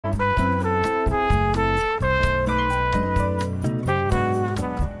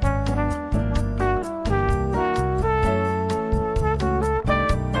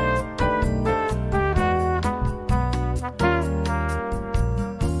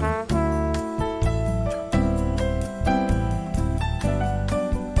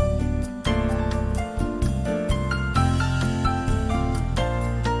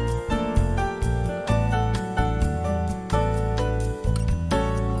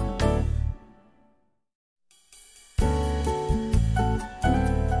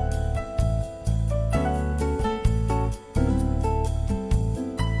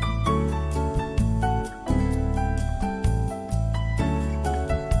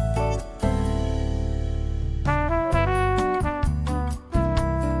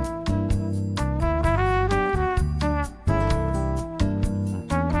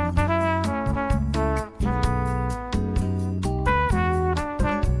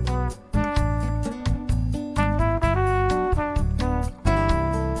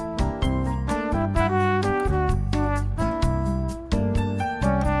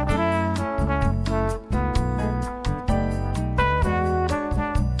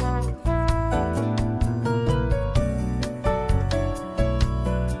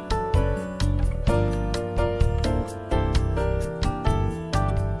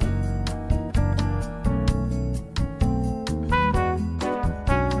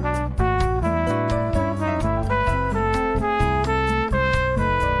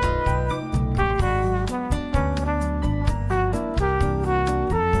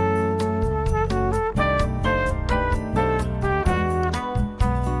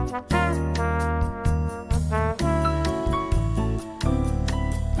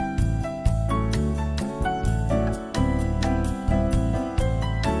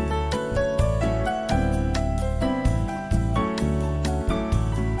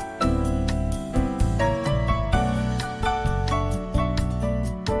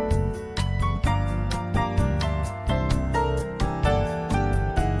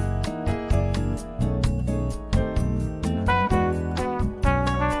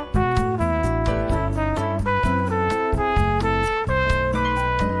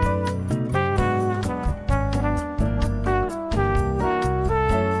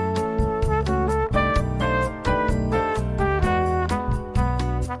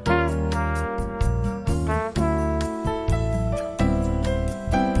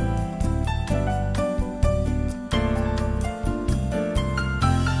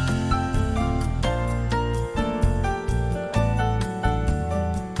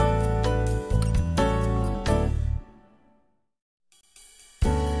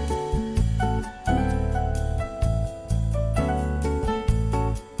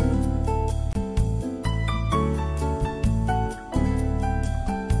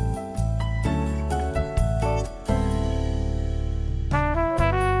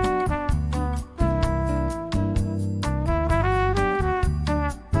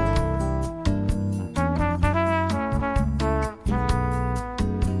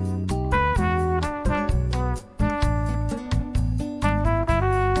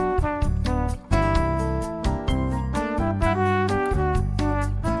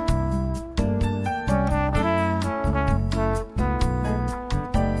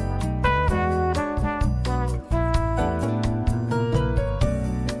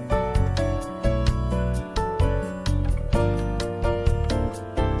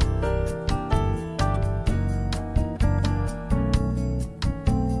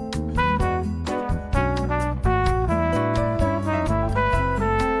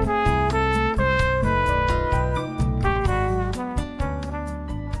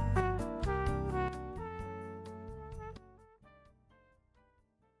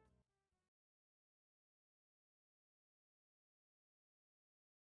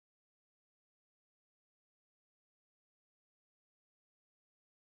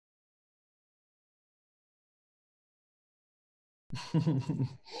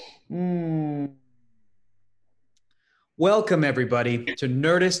Welcome, everybody, to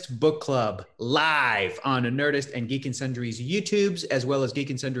Nerdist Book Club, live on Nerdist and Geek and Sundry's YouTubes, as well as Geek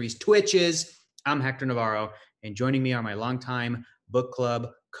and Sundry's Twitches. I'm Hector Navarro, and joining me are my longtime book club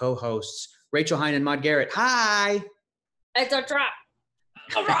co-hosts, Rachel Heine and Maude Garrett. Hi! It's a trap.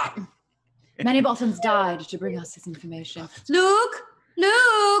 A trap. Many bottoms died to bring us this information. Luke!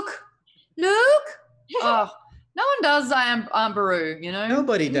 Oh, no one does Aunt Beru, you know?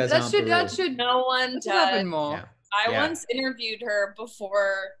 Nobody does Aunt Beru. That should No one does. happen more. Yeah. I once interviewed her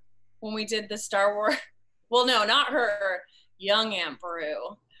before when we did the Star Wars. Well, no, not her. Young Aunt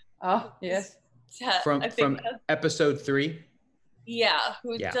Beru. Oh, yes. From episode 3? Yeah,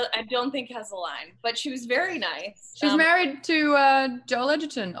 I don't think has a line, but she was very nice. She's married to Joel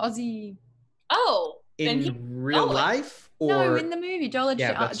Edgerton, Aussie. Oh. In real life? Or... No, in the movie, Joel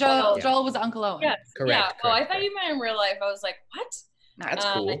Edgerton. Joel was Uncle Owen. Yes. Correct. I thought you meant in real life. I was like, what? No, that's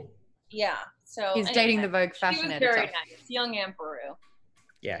cool. Yeah. So he's dating the Vogue fashion editor. Very nice. Young Aunt Beru.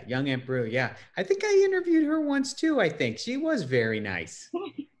 Yeah, young Aunt Beru. Yeah. I think I interviewed her once too, I think. She was very nice.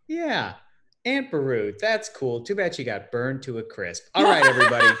 Yeah. Aunt Beru. That's cool. Too bad she got burned to a crisp. All right,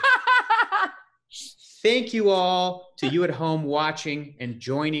 everybody. Thank you all to you at home watching and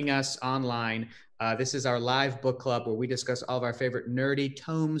joining us online. This is our live book club where we discuss all of our favorite nerdy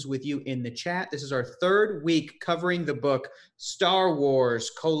tomes with you in the chat. This is our third week covering the book Star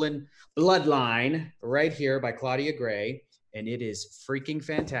Wars: Bloodline, right here by Claudia Gray. And it is freaking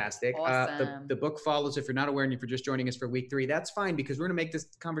fantastic. Awesome. The book follows, if you're not aware and if you're just joining us for week 3, that's fine because we're going to make this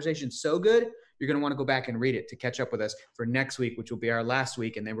conversation so good, you're going to want to go back and read it to catch up with us for next week, which will be our last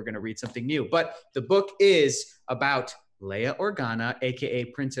week. And then we're going to read something new. But the book is about Leia Organa, a.k.a.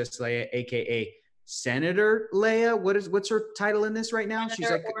 Princess Leia, a.k.a. Senator Leia. What's her title in this right now?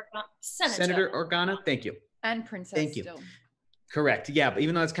 Senator Organa. Thank you. And Princess. Thank you. Still. Correct. Yeah, but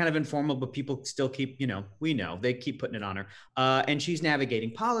even though it's kind of informal, but people still keep, we know they keep putting it on her. And she's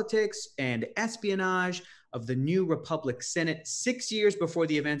navigating politics and espionage of the New Republic Senate 6 years before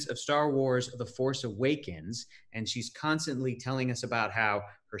the events of Star Wars: The Force Awakens. And she's constantly telling us about how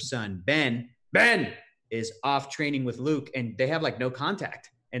her son, Ben is off training with Luke and they have like no contact.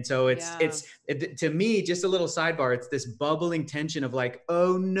 And so it's to me, just a little sidebar, it's this bubbling tension of like,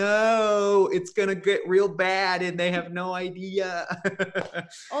 oh no, it's going to get real bad and they have no idea.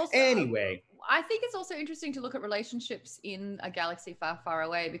 Also, anyway. I think it's also interesting to look at relationships in a galaxy far, far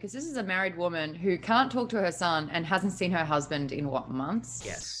away, because this is a married woman who can't talk to her son and hasn't seen her husband in months?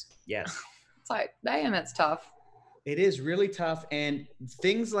 Yes. It's like, damn, that's tough. It is really tough. And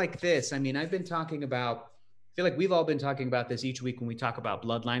things like this, I mean, I feel like we've all been talking about this each week when we talk about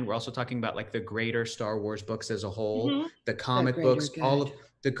Bloodline. We're also talking about like the greater Star Wars books as a whole, the comic books, all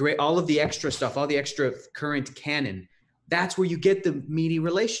of the extra stuff, all the extra current canon. That's where you get the meaty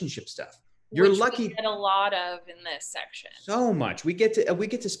relationship stuff. You're lucky. We get a lot of in this section. So much. We get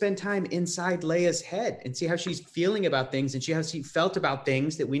to spend time inside Leia's head and see how she's feeling about things and how she felt about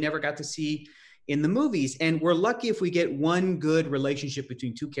things that we never got to see in the movies. And we're lucky if we get one good relationship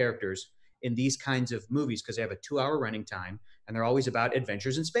between two characters in these kinds of movies, because they have a 2-hour running time and they're always about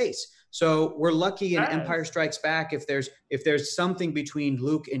adventures in space. So we're lucky in Empire Strikes Back if there's something between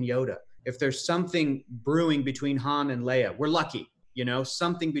Luke and Yoda, if there's something brewing between Han and Leia, we're lucky,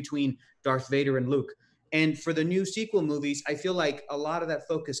 something between Darth Vader and Luke. And for the new sequel movies, I feel like a lot of that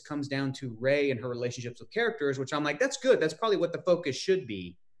focus comes down to Rey and her relationships with characters, which I'm like, that's good. That's probably what the focus should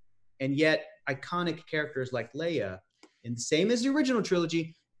be. And yet iconic characters like Leia, and same as the original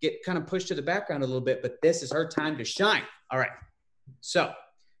trilogy, get kind of pushed to the background a little bit, but this is her time to shine. All right. So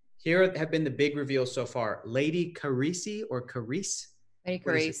here have been the big reveals so far. Lady Carisi or Carice? Lady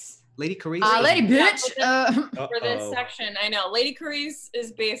Carice. Lady Carice? Lady bitch. For this section, I know. Lady Carice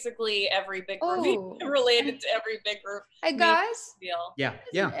is basically every big reveal related to every big reveal. Hey, guys. Yeah.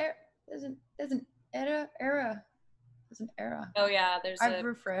 There's an error. Oh, yeah. There's I've a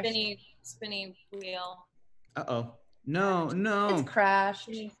refreshed. spinny wheel. Uh-oh. No. It's crashed.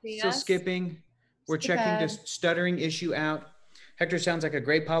 Still skipping. We're checking this stuttering issue out. Hector sounds like a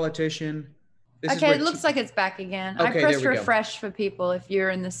great politician. It looks like it's back again. Okay, I pressed refresh for people if you're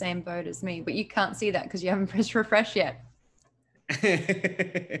in the same boat as me, but you can't see that because you haven't pressed refresh yet.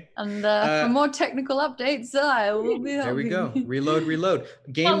 And for more technical updates, I will be helping. There we go. Reload.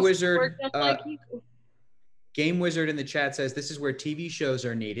 Game Wizard in the chat says this is where TV shows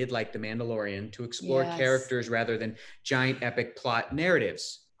are needed, like The Mandalorian, to explore characters rather than giant epic plot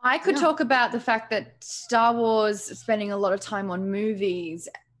narratives. I could talk about the fact that Star Wars spending a lot of time on movies,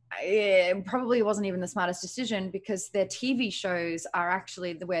 it probably wasn't even the smartest decision, because their TV shows are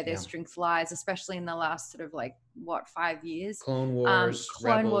actually where their strength lies, especially in the last sort of like what, 5 years. Clone Wars,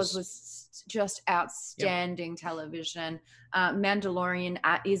 Clone Rebels. Wars was just outstanding television. Mandalorian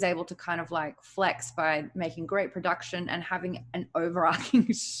is able to kind of like flex by making great production and having an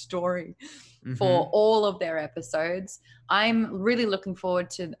overarching story for all of their episodes. I'm really looking forward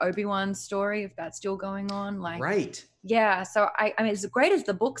to Obi-Wan's story, if that's still going on. Like, right. Yeah. So I mean, as great as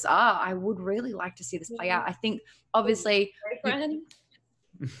the books are, I would really like to see this play out. I think obviously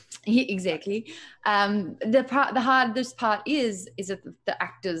exactly. The hardest part is that the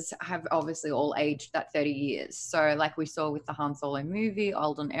actors have obviously all aged that 30 years. So like we saw with the Han Solo movie,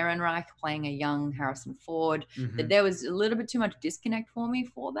 Alden Ehrenreich playing a young Harrison Ford, that there was a little bit too much disconnect for me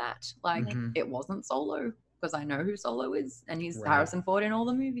for that. Like it wasn't Solo, because I know who Solo is, and he's Harrison Ford in all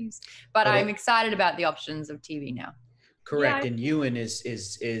the movies. But I'm excited about the options of TV now. Correct. And Ewan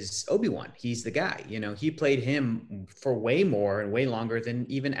is Obi-Wan. He's the guy, you know, he played him for way more and way longer than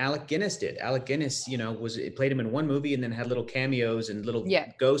even Alec Guinness did. Alec Guinness, you know, played him in one movie and then had little cameos and little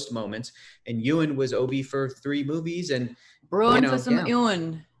ghost moments. And Ewan was Obi for 3 movies and brewing for some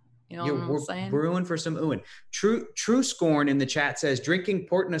Ewan. You know what I'm saying? Brewing for some Ewan. True Scorn in the chat says, drinking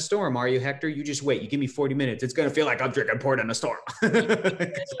port in a storm, are you, Hector? You just wait. You give me 40 minutes. It's going to feel like I'm drinking port in a storm.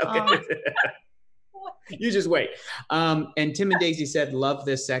 You just wait. And Tim and Daisy said, love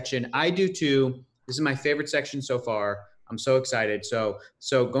this section. I do too. This is my favorite section so far. I'm so excited. So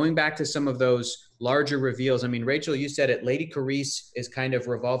going back to some of those larger reveals, I mean, Rachel, you said it, Lady Carice is kind of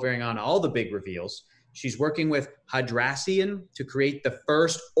revolving on all the big reveals. She's working with Hadrassian to create the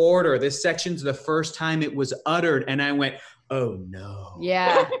First Order. This section's the first time it was uttered. And I went, oh no.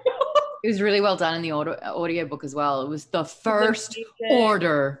 Yeah. It was really well done in the audiobook as well. It was the First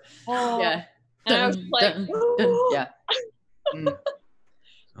Order. Yeah. And I was like, yeah.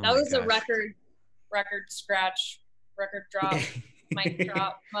 That was a record drop, mic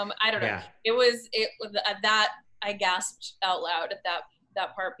drop moment. I don't know. Yeah. It was that I gasped out loud at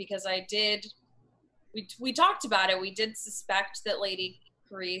that part, because we talked about it. We did suspect that Lady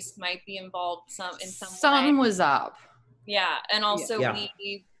Carice might be involved in some way. Something was up. Yeah, and also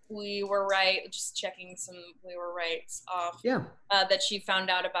we were right. Just checking we were right off. Yeah. That she found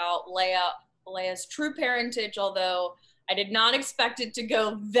out about Leia's true parentage, although I did not expect it to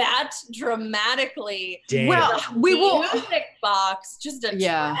go that dramatically. Damn. Well, we will music box, just a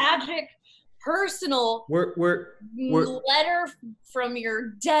tragic, personal letter from your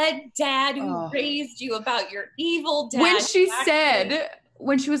dead dad who raised you about your evil dad.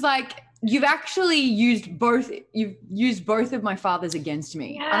 When she was like, you've used both of my fathers against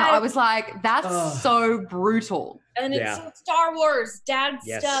me. Yes. And I was like, that's so brutal. And it's Star Wars. Dad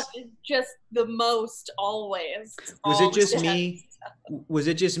stuff is just the most always. Was it just me? Was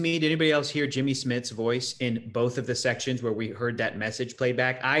it just me? Did anybody else hear Jimmy Smith's voice in both of the sections where we heard that message played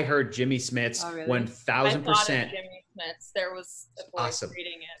back? I heard Jimmy Smith's 1,000%. Jimmy Smith's. There was a voice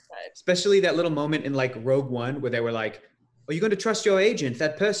reading it. But... Especially that little moment in like Rogue One where they were like, are you going to trust your agent,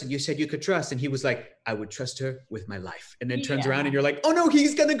 that person you said you could trust? And he was like, I would trust her with my life. And then turns around and you're like, oh no,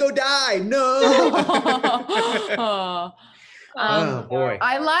 he's going to go die. No. Oh boy.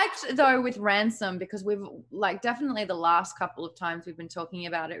 I liked though with Ransom, because we've like definitely the last couple of times we've been talking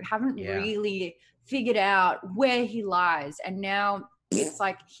about it, haven't really figured out where he lies. And now it's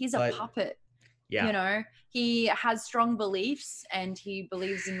like, he's a puppet. Yeah. You know, he has strong beliefs and he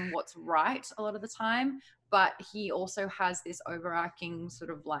believes in what's right a lot of the time. But he also has this overarching sort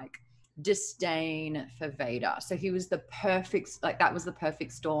of like disdain for Vader. So he was the perfect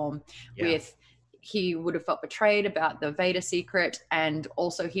storm with, he would have felt betrayed about the Vader secret. And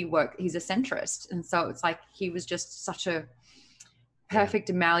also he's a centrist. And so it's like, he was just such a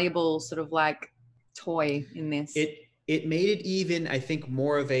perfect, malleable sort of like toy in this. It made it even, I think,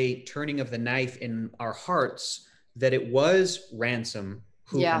 more of a turning of the knife in our hearts that it was Ransom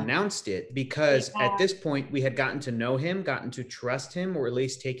who announced it, because at this point we had gotten to know him, gotten to trust him, or at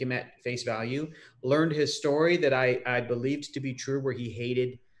least take him at face value, learned his story that I believed to be true, where he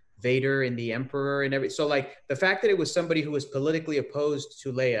hated Vader and the Emperor and everything. So like the fact that it was somebody who was politically opposed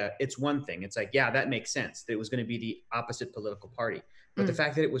to Leia, it's one thing. It's like, yeah, that makes sense, that it was going to be the opposite political party. But the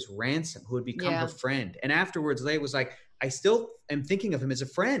fact that it was Ransom who had become her friend. And afterwards, Leia was like, I still am thinking of him as a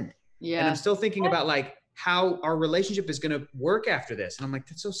friend. Yeah. And I'm still thinking about like how our relationship is going to work after this. And I'm like,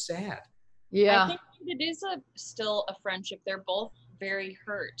 that's so sad. Yeah. I think it is still a friendship. They're both very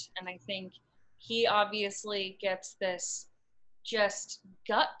hurt. And I think he obviously gets this just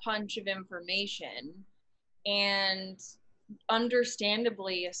gut punch of information and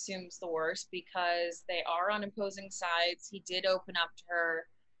understandably assumes the worst, because they are on opposing sides. He did open up to her.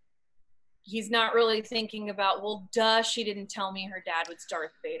 he's not really thinking about, well, duh, she didn't tell me her dad was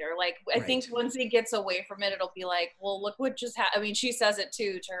Darth Vader. Like, I think once he gets away from it, it'll be like, well, look what just happened. I mean, she says it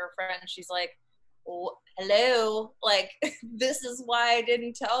too to her friend. She's like, well, hello, like, this is why I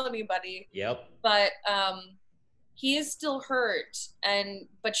didn't tell anybody. Yep. But he is still hurt,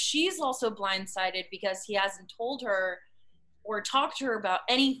 but she's also blindsided because he hasn't told her or talked to her about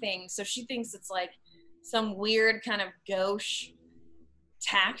anything. So she thinks it's like some weird kind of gauche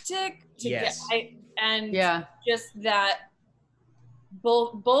tactic to just that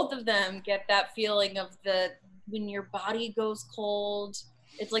both of them get that feeling of when your body goes cold.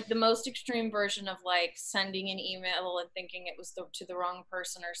 It's like the most extreme version of like sending an email and thinking it was to the wrong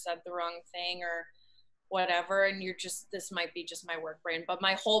person or said the wrong thing or whatever, and this might be just my work brain, but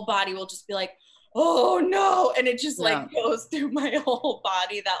my whole body will just be like, oh no, and it just like goes through my whole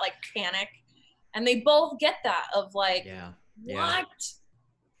body, that like panic. And they both get that of like, what?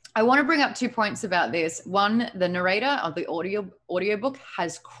 I want to bring up 2 points about this. One, the narrator of the audiobook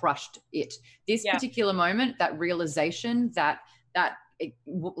has crushed it. This particular moment, that realization that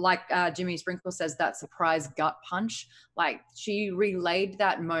like Jimmy Sprinkle says, that surprise gut punch, like she relayed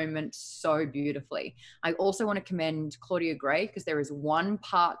that moment so beautifully. I also want to commend Claudia Gray, because there is one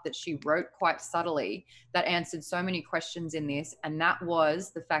part that she wrote quite subtly that answered so many questions in this, and that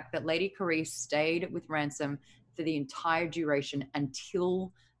was the fact that Lady Carice stayed with Ransom for the entire duration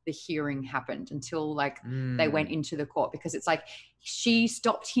until the hearing happened, until like they went into the court, because it's like she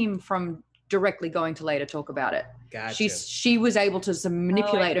stopped him from directly going to later talk about it. Gotcha. She was able to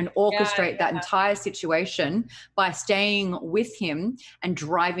manipulate and orchestrate that entire situation by staying with him and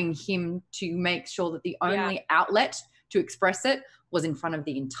driving him to make sure that the only outlet to express it was in front of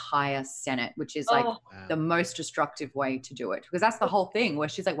the entire Senate, which is like the most destructive way to do it, because that's the whole thing where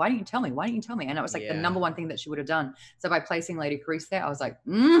she's like, why didn't you tell me? Why didn't you tell me? And it was like the number one thing that she would have done. So by placing Lady Carice there, I was like,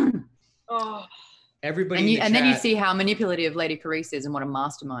 Everybody and then you see how manipulative Lady Carice is and what a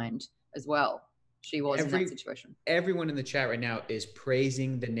mastermind as well she was in that situation. Everyone in the chat right now is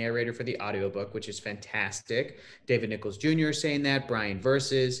praising the narrator for the audiobook, which is fantastic. David Nichols Jr. is saying that. Brian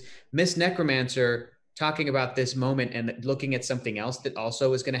Versus. Miss Necromancer talking about this moment and looking at something else that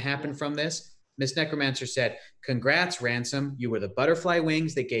also is going to happen from this. Miss Necromancer said, congrats, Ransom. You were the butterfly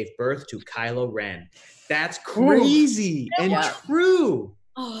wings that gave birth to Kylo Ren. That's crazy and true.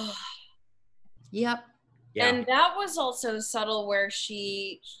 Yep. Yeah. And that was also subtle, where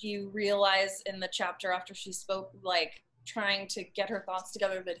you realize in the chapter after she spoke, like trying to get her thoughts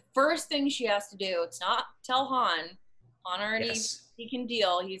together, the first thing she has to do, it's not tell Han. Han already, he can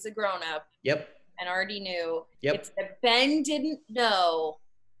deal. He's a grown up. Yep. And already knew. Yep. It's that Ben didn't know.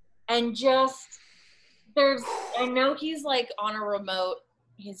 And just, I know he's like on a remote,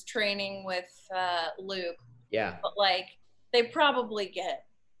 he's training with Luke. Yeah. But like, they probably get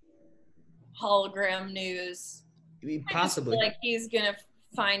hologram news. I mean, possibly. Like he's gonna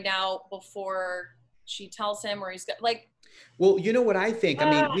find out before she tells him, or he's got like. Well, you know what I think?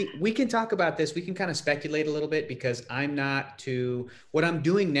 I mean, we can talk about this. We can kind of speculate a little bit, because I'm not too, what I'm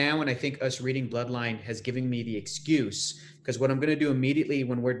doing now, and I think us reading Bloodline has given me the excuse, because what I'm going to do immediately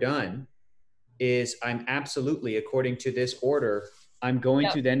when we're done is I'm absolutely, according to this order, I'm going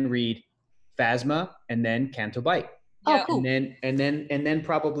to then read Phasma and then Canto Bight. Oh, cool. And then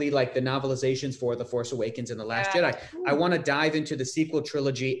probably like the novelizations for The Force Awakens and The Last Jedi. I want to dive into the sequel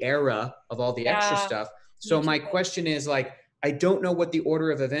trilogy era of all the extra stuff. So my question is, like, I don't know what the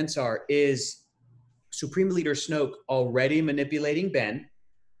order of events are. Is Supreme Leader Snoke already manipulating Ben?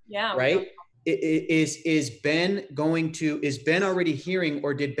 Yeah. Right? Is Ben already hearing,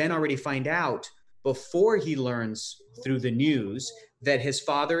 or did Ben already find out before he learns through the news that his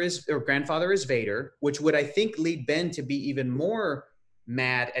grandfather is Vader, which would, I think, lead Ben to be even more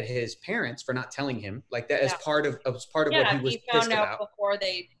mad at his parents for not telling him, like that as part of what he was pissed about. Out before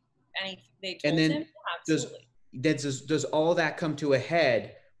they told him. Absolutely. Does all that come to a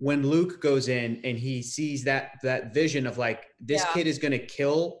head when Luke goes in and he sees that vision of like, this kid is going to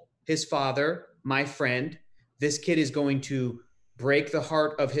kill his father, my friend. This kid is going to break the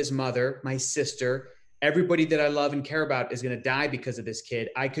heart of his mother, my sister. Everybody that I love and care about is going to die because of this kid.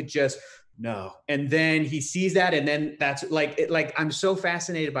 I could just, no. And then he sees that. And then that's like, I'm so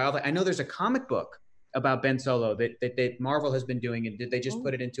fascinated by all that. I know there's a comic book about Ben Solo that Marvel has been doing. And did they just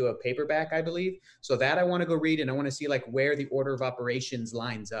put it into a paperback, I believe? So that I want to go read, and I want to see like where the order of operations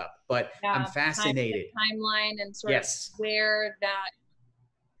lines up. But I'm fascinated. Timeline and sort of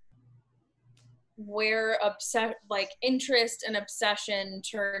where interest and obsession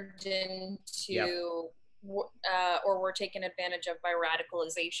turned into or were taken advantage of by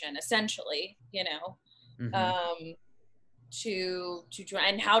radicalization, essentially, you know. to join,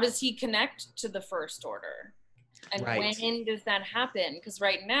 and how does he connect to the First Order, and when does that happen? Because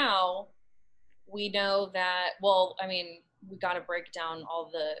right now we know that, well, I mean, we got to break down all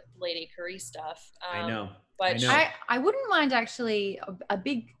the Lady Curry stuff. I know. But I wouldn't mind actually a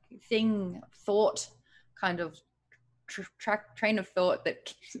big thought kind of train of thought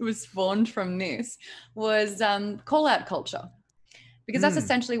that was spawned from this was call out culture. Because that's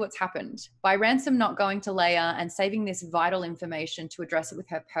essentially what's happened. By Ransom not going to Leia and saving this vital information to address it with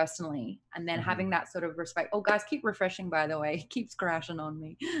her personally, and then having that sort of respect. Oh, guys, keep refreshing, by the way. It keeps crashing on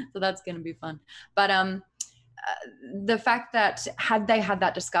me. So that's going to be fun. But the fact that had they had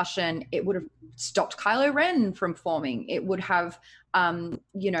that discussion, it would have stopped Kylo Ren from forming. It would have,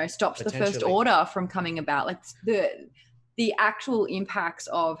 stopped the First Order from coming about. Like the actual impacts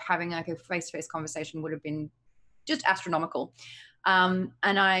of having like a face-to-face conversation would have been just astronomical. And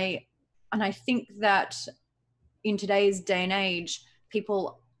I think that in today's day and age,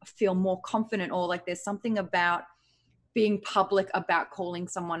 people feel more confident, or like there's something about being public about calling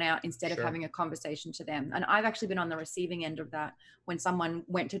someone out instead of having a conversation to them. And I've actually been on the receiving end of that when someone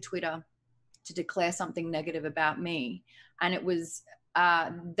went to Twitter to declare something negative about me. And it was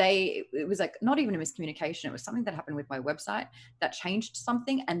it was like not even a miscommunication. It was something that happened with my website that changed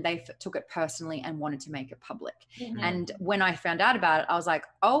something, and they took it personally and wanted to make it public. And when I found out about it, I was like,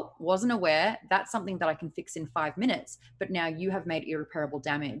 oh, wasn't aware. That's something that I can fix in 5 minutes. But now you have made irreparable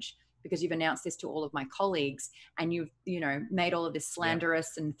damage because you've announced this to all of my colleagues, and you've, made all of this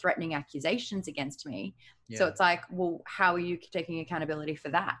slanderous and threatening accusations against me. So it's like, well, how are you taking accountability for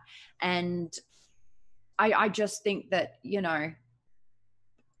that? And I just think that,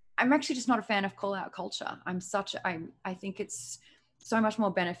 I'm actually just not a fan of call out culture. I think it's so much more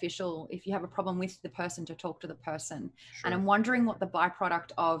beneficial if you have a problem with the person to talk to the person. And I'm wondering what the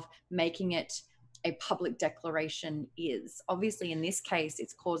byproduct of making it a public declaration is. Obviously, in this case,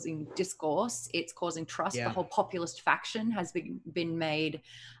 it's causing discourse. It's causing trust. The whole populist faction has been made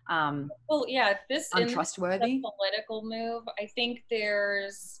untrustworthy. The political move. I think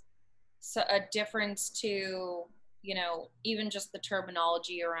there's a difference to, even just the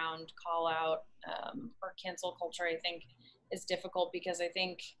terminology around call out or cancel culture, I think is difficult, because I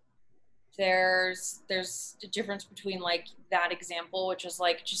think there's a difference between like that example, which is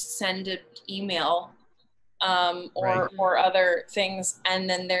like just send an email or other things, and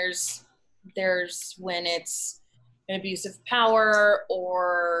then there's when it's an abuse of power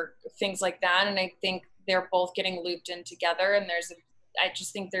or things like that, and I think they're both getting looped in together, and I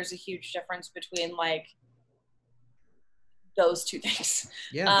just think there's a huge difference between like those two things.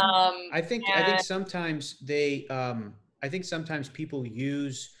 I think sometimes I think sometimes people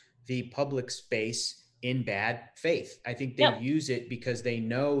use the public space in bad faith. I think they use it because they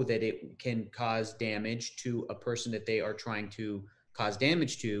know that it can cause damage to a person that they are trying to cause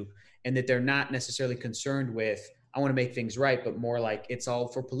damage to, and that they're not necessarily concerned with, I want to make things right, but more like it's all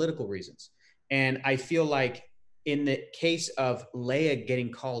for political reasons. And I feel like in the case of Leia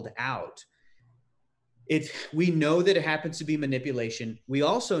getting called out, we know that it happens to be manipulation. We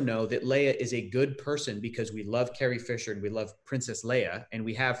also know that Leia is a good person because we love Carrie Fisher and we love Princess Leia, and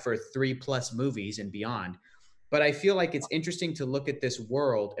we have for 3+ movies and beyond. But I feel like it's interesting to look at this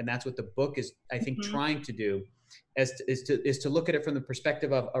world, and that's what the book is, I think, trying to do, is to look at it from the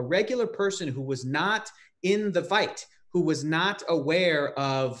perspective of a regular person who was not in the fight, who was not aware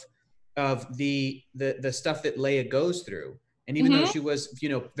of the stuff that Leia goes through. And even though she was,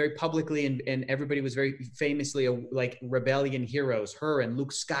 very publicly and everybody was very famously like rebellion heroes, her and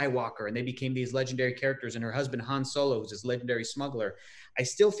Luke Skywalker, and they became these legendary characters, and her husband Han Solo was this legendary smuggler. I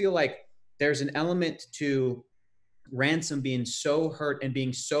still feel like there's an element to Ransom being so hurt and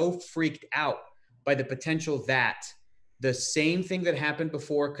being so freaked out by the potential that the same thing that happened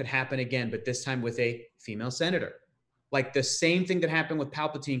before could happen again, but this time with a female senator. Like the same thing that happened with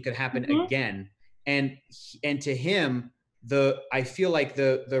Palpatine could happen again. And to him, I feel like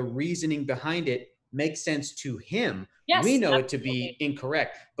the reasoning behind it makes sense to him. Yes, we know absolutely. It to be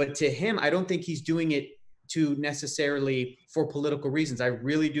incorrect, but to him, I don't think he's doing it to necessarily for political reasons. I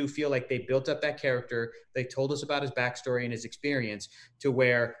really do feel like they built up that character. They told us about his backstory and his experience to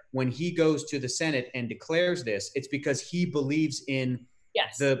where when he goes to the Senate and declares this, it's because he believes in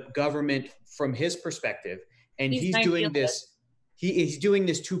the government from his perspective. And he's doing this. He's doing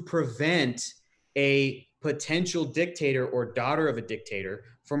this to prevent a potential dictator or daughter of a dictator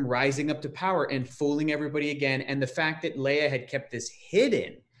from rising up to power and fooling everybody again. And the fact that Leia had kept this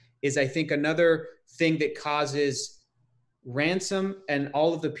hidden is, I think, another thing that causes Ransom and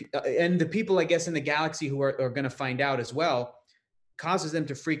all of the people, I guess, in the galaxy who are going to find out as well, causes them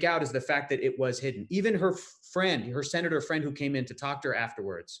to freak out is the fact that it was hidden. Even her friend, her senator friend who came in to talk to her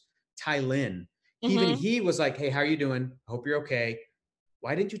afterwards, Ty Lin, even he was like, hey, how are you doing? Hope you're okay.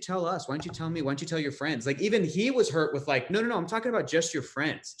 Why didn't you tell us? Why didn't you tell me? Why didn't you tell your friends? Like, even he was hurt with like, no, I'm talking about just your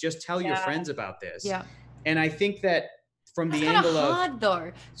friends. Just tell your friends about this. Yeah. And I think that from That's the angle hard,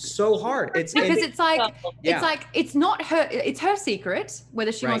 though. So hard. It's like it's not her, it's her secret,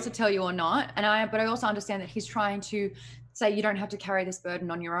 whether she wants to tell you or not. But I also understand that he's trying to say you don't have to carry this burden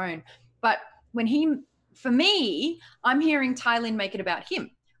on your own. But for me, I'm hearing Ty Lin make it about him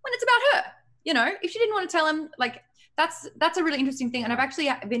when it's about her. You know, if she didn't want to tell him, like, that's a really interesting thing. And I've actually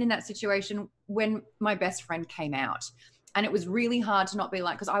been in that situation when my best friend came out, and it was really hard to not be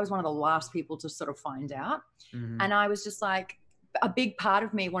like, because I was one of the last people to sort of find out. And I was just like, a big part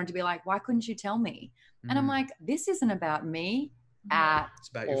of me wanted to be like, why couldn't you tell me? And I'm like, this isn't about me at all. It's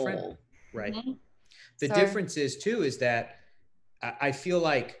about your friend. Right. The difference is too, is that I feel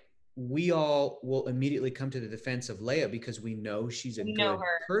like we all will immediately come to the defense of Leia because we know she's a good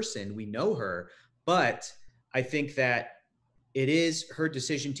person. We know her. But I think that it is her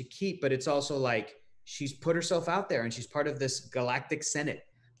decision to keep, but it's also like she's put herself out there and she's part of this galactic Senate.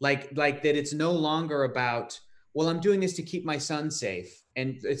 Like that it's no longer about, well, I'm doing this to keep my son safe.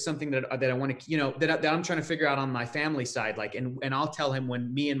 And it's something that I want to, you know, that I'm trying to figure out on my family side. Like, and I'll tell him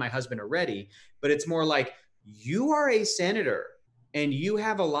when me and my husband are ready, but it's more like, you are a senator and you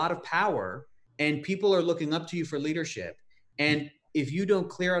have a lot of power and people are looking up to you for leadership. And if you don't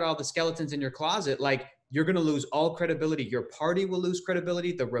clear out all the skeletons in your closet, like, you're going to lose all credibility. Your party will lose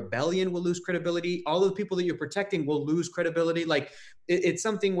credibility. The rebellion will lose credibility. All of the people that you're protecting will lose credibility. Like, it's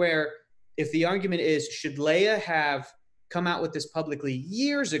something where if the argument is, should Leia have come out with this publicly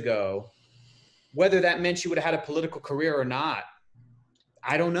years ago, whether that meant she would have had a political career or not,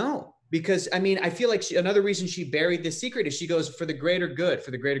 I don't know. Because, I mean, I feel like another reason she buried this secret is she goes, for the greater good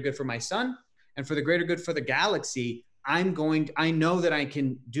for my son and for the greater good for the galaxy, I know that I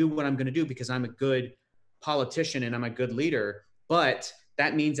can do what I'm going to do because I'm a good politician and I'm a good leader, but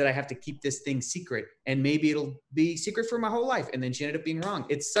that means that I have to keep this thing secret, and maybe it'll be secret for my whole life. And then she ended up being wrong.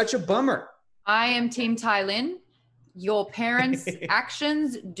 It's such a bummer. I am Team Ty Lin. Your parents'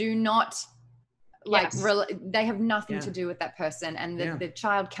 actions do not they have nothing to do with that person, and the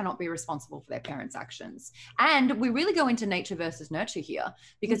child cannot be responsible for their parents' actions. And we really go into nature versus nurture here,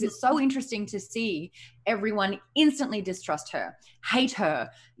 because it's so interesting to see everyone instantly distrust her, hate her,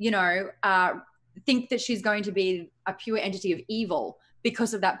 you know, think that she's going to be a pure entity of evil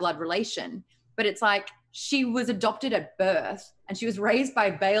because of that blood relation. But it's like, she was adopted at birth and she was raised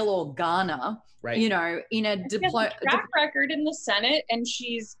by Bail Organa, you know, in a track record in the Senate, and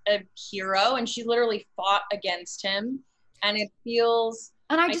she's a hero and she literally fought against him. And it feels,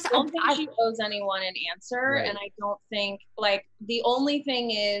 and I don't think she owes anyone an answer. And I don't think, like, the only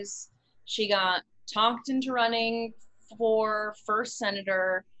thing is she got talked into running for first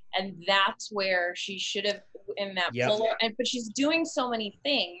senator, and that's where she should have in that polar. But she's doing so many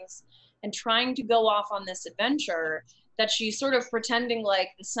things and trying to go off on this adventure that she's sort of pretending like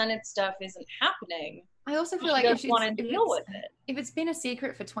the Senate stuff isn't happening. I also feel like if wanted to deal with it. If it's been a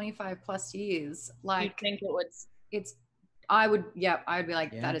secret for 25 plus years, like, you'd think it would. I would be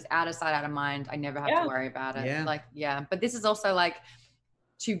like, that is out of sight, out of mind. I never have to worry about it. Like, but this is also like,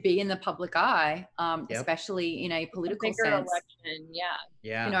 to be in the public eye, especially in a political sense. Election,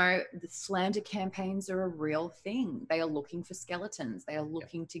 you know, the slander campaigns are a real thing. They are looking for skeletons. They are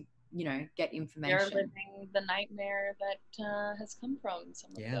looking to, you know, get information. They're living the nightmare that has come from some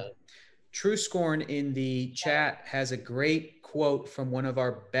of those. True Scorn in the chat has a great quote from one of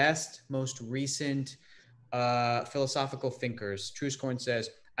our best, most recent philosophical thinkers. True Scorn says,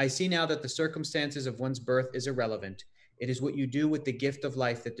 "I see now that the circumstances of one's birth is irrelevant. It is what you do with the gift of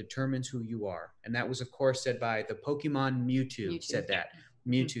life that determines who you are." And that was, of course, said by the Pokemon Mewtwo said that.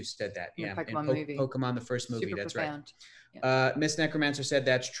 Mewtwo said that. Yeah. Pokemon, the first movie. Super that's profound. Right. Miss Necromancer said,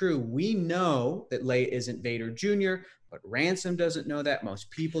 that's true. We know that Leia isn't Vader Jr., but Ransom doesn't know that. Most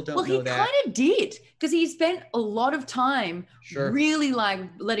people don't know that. Well, he kind of did, because he spent a lot of time really like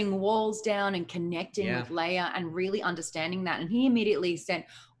letting walls down and connecting with Leia and really understanding that. And he immediately said,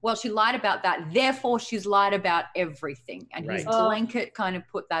 well, she lied about that, therefore she's lied about everything. And his blanket kind of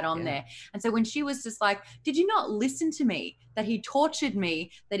put that on there. And so when she was just like, did you not listen to me? That he tortured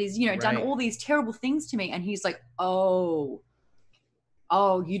me, that he's, you know, done all these terrible things to me. And he's like, oh,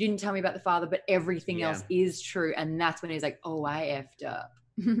 you didn't tell me about the father, but everything else is true. And that's when he's like, oh, I effed up.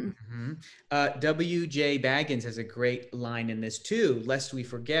 Mm-hmm. W.J. Baggins has a great line in this too, lest we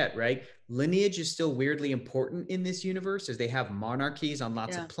forget, right? Lineage is still weirdly important in this universe as they have monarchies on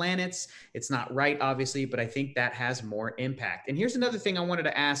lots of planets. It's not right, obviously, but I think that has more impact. And here's another thing I wanted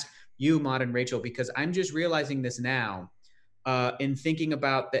to ask you, Maude and Rachel, because I'm just realizing this now in thinking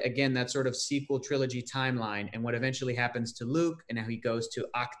about, again, that sort of sequel trilogy timeline and what eventually happens to Luke and how he goes to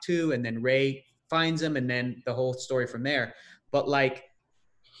Octu and then Rey finds him and then the whole story from there. But like,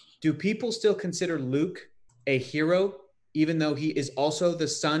 do people still consider Luke a hero, even though he is also the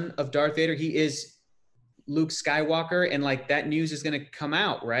son of Darth Vader? He is Luke Skywalker, and like that news is going to come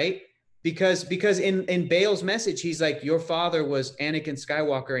out, right? Because in Bale's message, he's like, your father was Anakin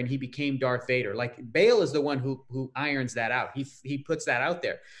Skywalker and he became Darth Vader. Like Bale is the one who irons that out. He puts that out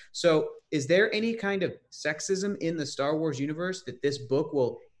there. So is there any kind of sexism in the Star Wars universe that this book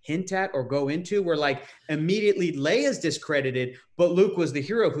will hint at or go into, where like immediately Leia's discredited, but Luke was the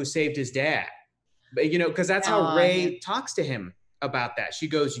hero who saved his dad? But, you know, because that's how Rey talks to him about that. She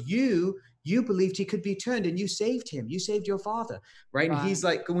goes, you believed he could be turned and you saved him. You saved your father. Right. And he's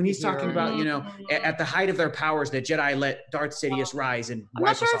like, when he's talking about, you know, at the height of their powers, the Jedi let Darth Sidious rise and I'm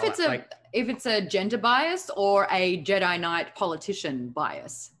not sure if it's a gender bias or a Jedi Knight politician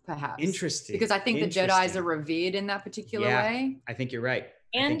bias, perhaps. Interesting. Because I think the Jedis are revered in that particular way. I think you're right.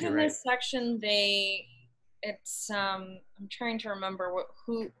 And in this section, it's I'm trying to remember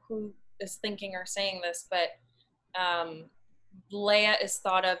who is thinking or saying this, but Leia is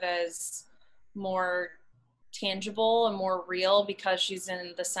thought of as more tangible and more real because she's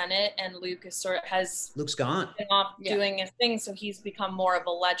in the Senate, and Luke is Luke's gone off doing his thing, so he's become more of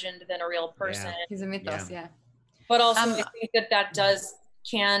a legend than a real person. Yeah. He's a mythos, But also, I think that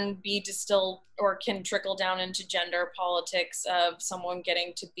can be distilled or can trickle down into gender politics of someone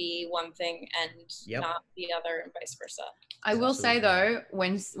getting to be one thing and not the other, and vice versa. I will say though,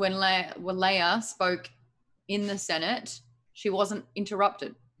 when Leia spoke in the Senate, she wasn't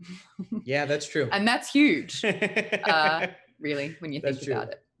interrupted. Yeah, that's true. And that's huge. Really, when you think about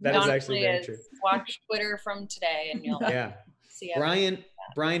it. That is actually very true. Watch Twitter from today and you'll see it.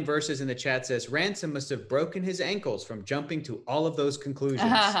 Brian Versus in the chat says, Ransom must have broken his ankles from jumping to all of those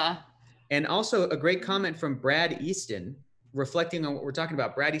conclusions. And also a great comment from Brad Easton, reflecting on what we're talking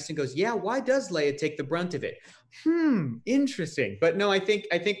about. Brad Easton goes, yeah, why does Leia take the brunt of it? Interesting. But no, I think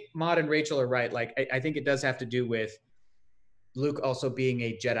Maude and Rachel are right. Like, I think it does have to do with Luke also being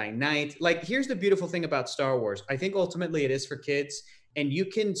a Jedi Knight. Like, here's the beautiful thing about Star Wars. I think ultimately it is for kids, and you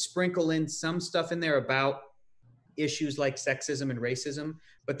can sprinkle in some stuff in there about issues like sexism and racism,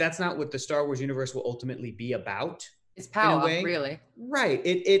 but that's not what the Star Wars universe will ultimately be about. It's power, really. Right.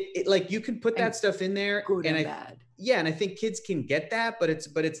 It like you can put that stuff in there, good and bad. Yeah, and I think kids can get that, but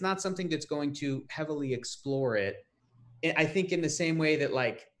it's not something that's going to heavily explore it. And I think in the same way that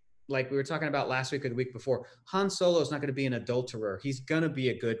like we were talking about last week or the week before, Han Solo is not going to be an adulterer. He's going to be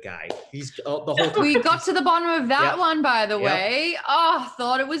a good guy. He's the whole time. We got to the bottom of that one, by the way. Oh,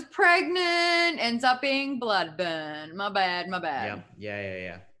 thought it was pregnant. Ends up being blood burn. My bad.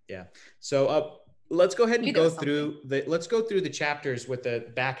 Yeah. So let's go ahead and go through the chapters with the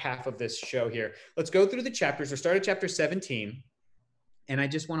back half of this show here. Let's go through the chapters. We'll start at chapter 17. And I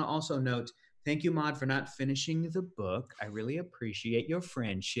just want to also note, thank you, Maude, for not finishing the book. I really appreciate your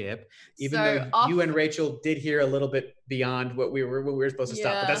friendship, even though you and Rachel did hear a little bit beyond what we were supposed to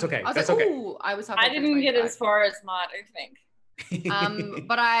stop. But that's okay. I didn't get as far as Maude, I think.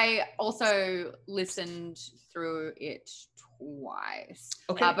 But I also listened through it twice.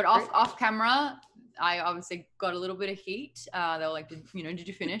 Okay. But off camera, I obviously got a little bit of heat. They were like, did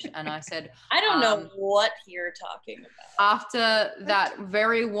you finish? And I said, I don't know what you're talking about. After that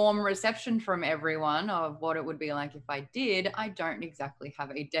very warm reception from everyone of what it would be like if I did, I don't exactly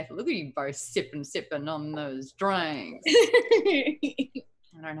have a death. Look at you both sipping on those drinks. I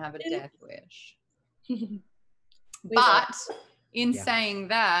don't have a death wish. But in saying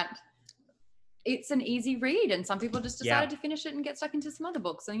that, it's an easy read, and some people just decided to finish it and get stuck into some other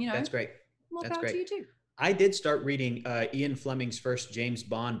books. And that's great. More power to you too. I did start reading Ian Fleming's first James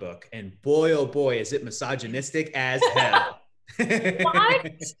Bond book, and boy, oh boy, is it misogynistic as hell.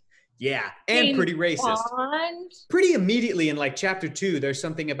 What? Yeah, and James pretty racist. Bond? Pretty immediately in like chapter 2, there's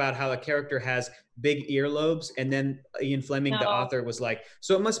something about how a character has big earlobes, and then Ian Fleming, the author, was like,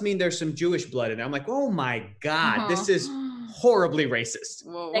 so it must mean there's some Jewish blood in it. I'm like, oh my God, this is horribly racist.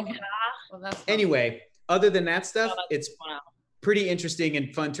 Whoa. Well, anyway, other than that stuff, it's pretty interesting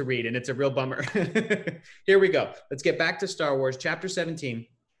and fun to read, and it's a real bummer. Here we go. Let's get back to Star Wars, chapter 17.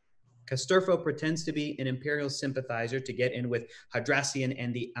 Casturfo pretends to be an Imperial sympathizer to get in with Hadrassian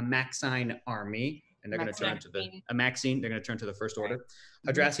and the Amaxine army. and they're going to turn to the Amaxine. They're going to turn to the First Order.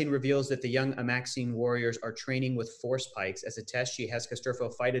 Hadrassian reveals that the young Amaxine warriors are training with force pikes. As a test, she has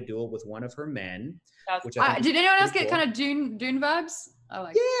Casturfo fight a duel with one of her men. Which I think did anyone else get kind of Dune vibes? I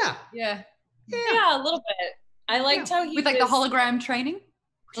like. Yeah, a little bit. I liked how he with like the hologram training.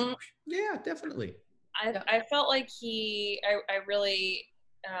 Yeah, definitely. I felt like I really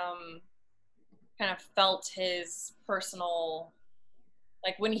kind of felt his personal,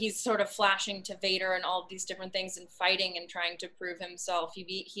 like when he's sort of flashing to Vader and all of these different things and fighting and trying to prove himself,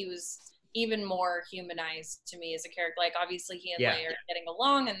 he was even more humanized to me as a character. Like obviously he and Leia are getting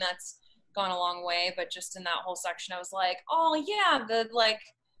along and that's gone a long way, but just in that whole section I was like, oh yeah, the like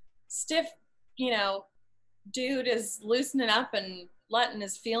stiff, you know, dude is loosening up and letting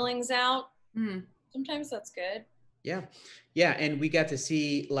his feelings out. Sometimes that's good. Yeah, and we got to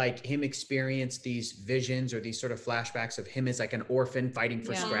see like him experience these visions or these sort of flashbacks of him as like an orphan fighting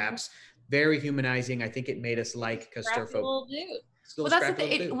for scraps. Very humanizing. I think it made us like Casturfo. Little dude. Well, that's the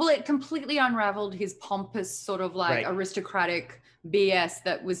thing. It completely unraveled his pompous sort of like aristocratic BS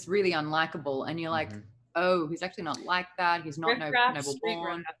that was really unlikable. And you're like, oh, he's actually not like that. He's not noble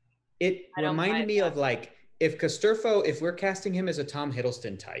born. It reminded me of like if we're casting him as a Tom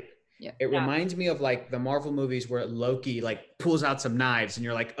Hiddleston type. It reminds me of like the Marvel movies where Loki like pulls out some knives and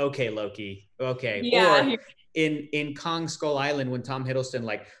you're like, okay, Loki, okay. Or in Kong Skull Island when Tom Hiddleston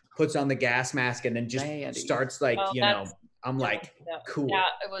like puts on the gas mask and then just starts like, I'm like, cool. Yeah,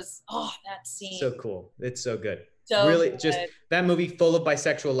 it was, that scene. So cool. It's so good. So really good. Just that movie full of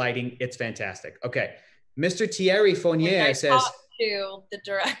bisexual lighting. It's fantastic. Okay. Mr. Thierry Fournier says. To the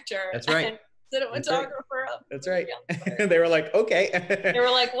director. That's right. Cinematographer. That's right. They were like, okay. They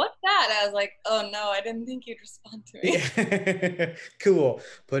were like, what's that? I was like, oh no, I didn't think you'd respond to me. Cool.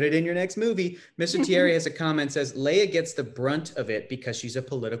 Put it in your next movie. Mr. Thierry has a comment, says, Leia gets the brunt of it because she's a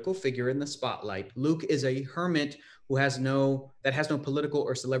political figure in the spotlight. Luke is a hermit who has no political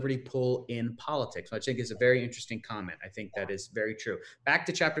or celebrity pull in politics, which I think is a very interesting comment. I think that is very true. Back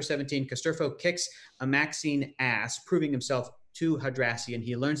to chapter 17, Casturfo kicks Amaxine ass, proving himself to Hadrassian.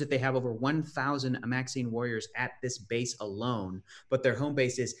 He learns that they have over 1,000 Amaxine warriors at this base alone, but their home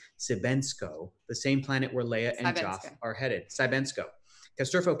base is Sibensko, the same planet where Leia and Joff are headed. Sibensko.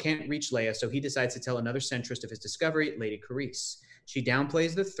 Casturfo can't reach Leia, so he decides to tell another centrist of his discovery, Lady Carice. She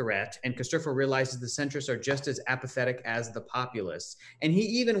downplays the threat, and Casturfo realizes the centrists are just as apathetic as the populace. And he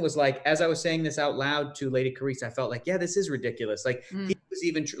even was like, as I was saying this out loud to Lady Carice, I felt like, yeah, this is ridiculous. Like he was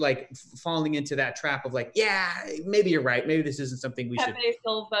even like falling into that trap of like, yeah, maybe you're right. Maybe this isn't something we should.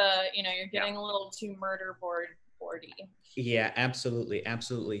 Silva, you're getting a little too murder boardy. Yeah, absolutely,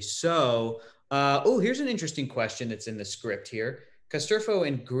 absolutely. So, here's an interesting question that's in the script here. Casturfo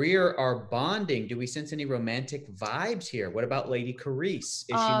and Greer are bonding. Do we sense any romantic vibes here? What about Lady Carice? Is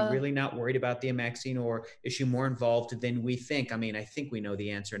she really not worried about the Amaxine, or is she more involved than we think? I mean, I think we know the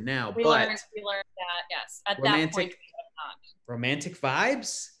answer now. We learned that, yes. At that point, we have not. Romantic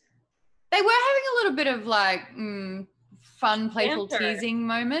vibes? They were having a little bit of like fun, playful teasing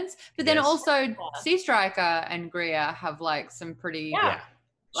moments. But then also Sea Striker and Greer have like some pretty...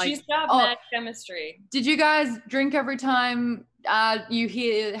 Like, she's got mad chemistry. Did you guys drink every time you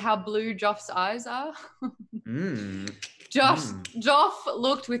hear how blue Joff's eyes are? Joff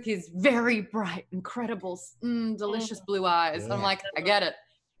looked with his very bright, incredible, delicious blue eyes. Yeah. I'm like, I get it.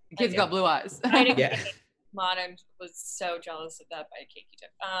 The kid's got blue eyes. Maude was so jealous of that by Keiki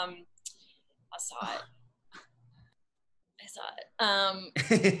tip. I saw it.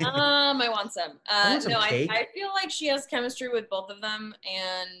 I want some. I feel like she has chemistry with both of them,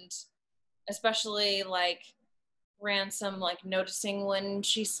 and especially like Ransom, like noticing when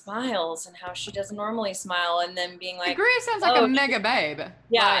she smiles and how she doesn't normally smile, and then being like, Greer sounds like a mega babe.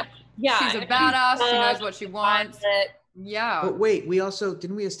 Yeah, she's a badass. She knows what she wants. Yeah. But wait,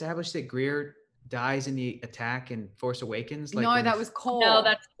 didn't we establish that Greer dies in the attack in Force Awakens? Like no, that was Core. No,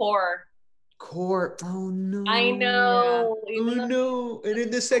 that's Core. Oh no. I know. Oh no. And in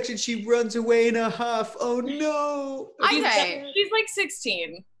this section she runs away in a huff. Oh no. Okay. She's like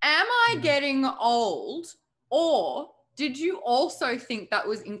 16. Am I getting old, or did you also think that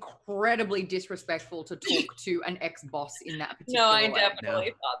was incredibly disrespectful to talk to an ex-boss in that particular way? No, I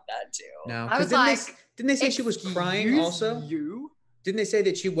definitely thought that too. No. I was didn't they say she was crying also? Didn't they say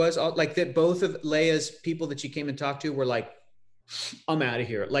that she was like that both of Leia's people that she came and talked to were like, I'm out of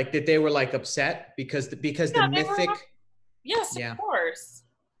here. Like that they were like upset because the mythic. Yes, of course.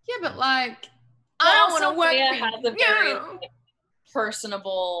 Yeah, but like I don't want to work. Leia has a very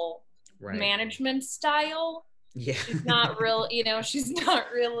personable management style. Yeah, she's not real. She's not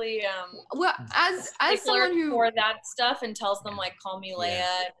really. Well, as someone who for that stuff and tells them like, call me Leia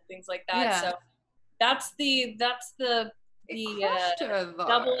and things like that. So That's the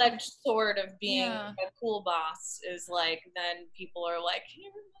double-edged sword of being a cool boss is like, then people are like,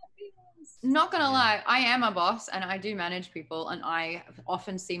 not gonna lie, I am a boss and I do manage people, and I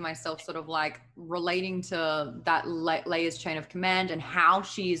often see myself sort of like relating to that Leia's chain of command and how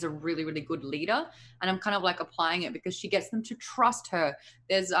she is a really, really good leader, and I'm kind of like applying it because she gets them to trust her.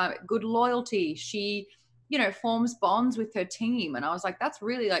 There's good loyalty. She forms bonds with her team, and I was like, that's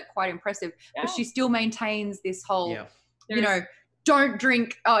really like quite impressive. But she still maintains this whole don't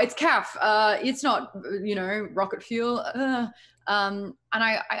drink, it's calf, it's not rocket fuel, and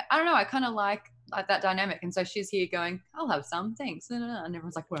I don't know, I kind of like that dynamic. And so she's here going, I'll have some, thanks, and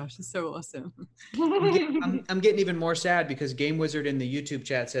everyone's like, wow, she's so awesome. I'm getting even more sad because Game Wizard in the YouTube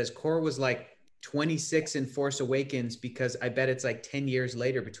chat says Cor was like 26 in Force Awakens, because I bet it's like 10 years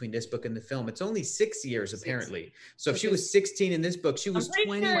later between this book and the film. It's only 6 years apparently. So if she was 16 in this book, she was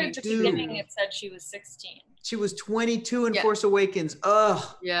 22. Sure at the beginning it said she was 16. She was 22 in Force Awakens. Ugh.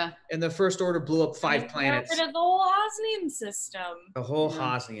 Yeah. And the First Order blew up 5 planets. Rid of the whole Hosnian system. The whole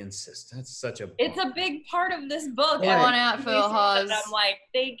Hosnian system. That's such a. It's a big part of this book. Get one out for Hos. I'm like,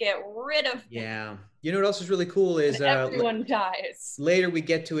 they get rid of. Yeah. You know what else is really cool is everyone dies. Later we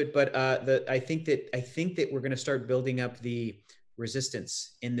get to it, but I think that we're going to start building up the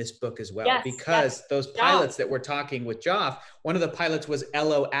resistance in this book as well, because those pilots that we're talking with Joff, one of the pilots was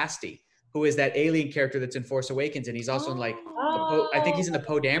Elo Asti, who is that alien character that's in Force Awakens, and he's also in like I think he's in the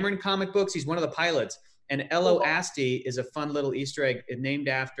Poe Dameron comic books. He's one of the pilots, and Elo Asti is a fun little Easter egg named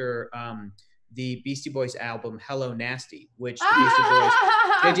after the Beastie Boys album Hello Nasty, which the Beastie Boys,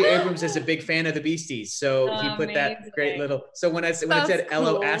 J.J. Abrams is a big fan of the Beasties, so he put that great little. So when it said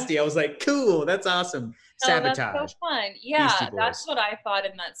Elo Asti, I was like, cool, that's awesome. Sabotage. That's so fun. Yeah, that's what I thought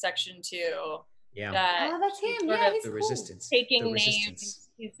in that section too. Yeah. That's him. Yeah, he's the cool. resistance. Taking names.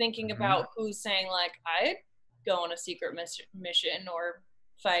 He's thinking about who's saying like, I'd go on a secret mission or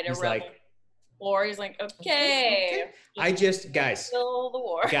fight a rebel. Or he's like, okay. Guys, kill the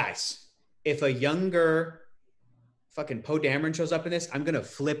war. Guys, if a younger fucking Poe Dameron shows up in this, I'm gonna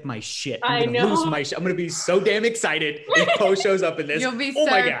flip my shit. I'm gonna lose my shit. I'm gonna be so damn excited if Poe shows up in this. You'll be so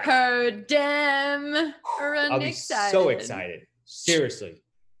Poe Dam. I'll be so excited. Seriously.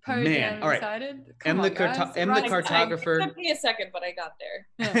 Man, all right. Excited? The cartographer. It took me a second, but I got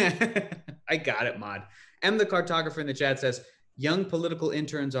there. I got it, Maude. The cartographer in the chat says, young political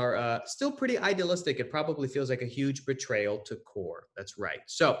interns are still pretty idealistic. It probably feels like a huge betrayal to Cor. That's right.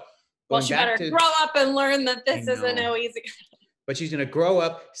 So, well, she better grow up and learn that this isn't no easy. But she's going to grow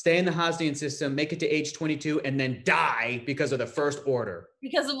up, stay in the Hosnian system, make it to age 22, and then die because of the First Order.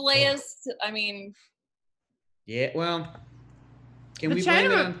 Because of Leia's, Yeah, well, can we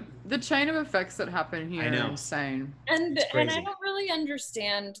blame it on... The chain of effects that happen here are insane. And I don't really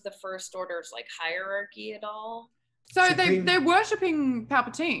understand the First Order's like hierarchy at all. So they're worshipping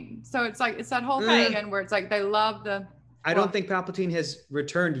Palpatine. So it's like, it's that whole thing again where it's like they love the... I don't think Palpatine has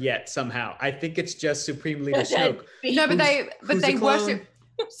returned yet somehow. I think it's just Supreme Leader Snoke. No, but they worship.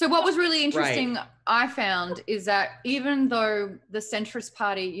 So what was really interesting, I found, is that even though the centrist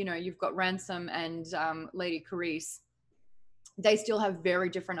party, you've got Ransom and Lady Carice, they still have very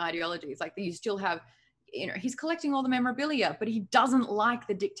different ideologies. Like you still have, he's collecting all the memorabilia, but he doesn't like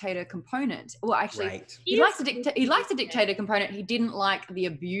the dictator component. Well, actually, he likes the dictator component. He didn't like the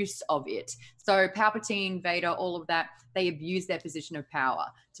abuse of it. So Palpatine, Vader, all of that, they abuse their position of power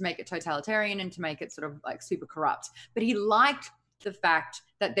to make it totalitarian and to make it sort of like super corrupt. But he liked the fact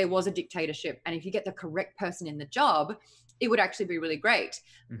that there was a dictatorship, and if you get the correct person in the job, it would actually be really great.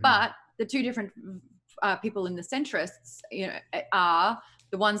 But the two different people in the centrists, are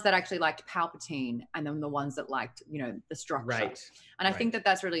the ones that actually liked Palpatine, and then the ones that liked, the structure. Right. And I think that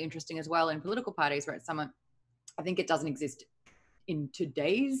that's really interesting as well in political parties, where it's someone, I think it doesn't exist in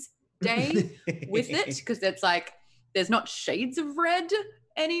today's day with it, because it's like, there's not shades of red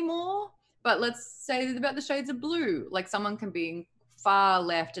anymore, but let's say about the shades of blue. Like someone can be far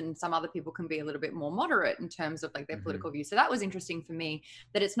left and some other people can be a little bit more moderate in terms of like their political views. So that was interesting for me,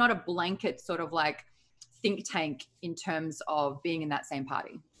 that it's not a blanket sort of like think tank in terms of being in that same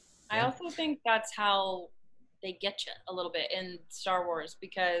party. I also think that's how they get you a little bit in Star Wars,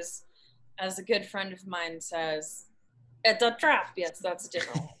 because as a good friend of mine says, it's a trap. Yes, that's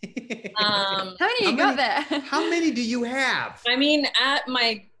different. How many you got there? How many do you have? I mean, at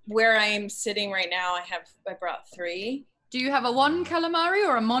where I am sitting right now, I brought 3. Do you have a one calamari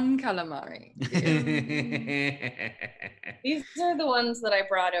or a mon calamari? These are the ones that I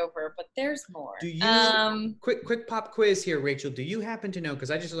brought over, but there's more. Do you quick pop quiz here, Rachel? Do you happen to know,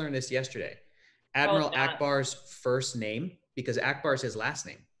 because I just learned this yesterday, Admiral Akbar's first name? Because Akbar's his last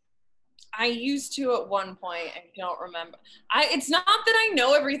name. I used to at one point. I don't remember. It's not that I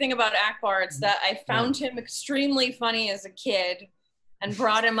know everything about Akbar. It's that I found him extremely funny as a kid and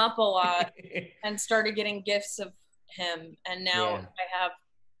brought him up a lot and started getting gifts of him. And now I have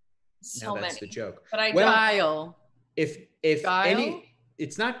so many. That's the joke. But I Kyle. If Kyle? any,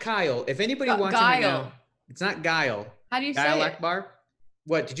 it's not Kyle. If anybody wants him to know, it's not Guile. How do you Guile say Akbar?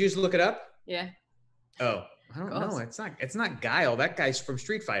 What, did you just look it up? Yeah. Oh, I don't know. It's not Guile. That guy's from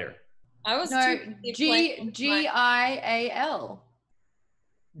Street Fighter. I was Gial. Really?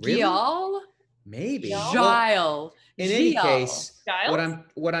 Gial? Maybe. Gial. In any case, Giles?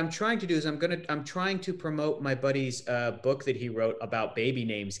 what I'm trying to do is I'm trying to promote my buddy's book that he wrote about baby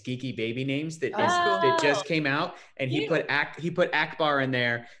names, geeky baby names that just came out, and he put Akbar in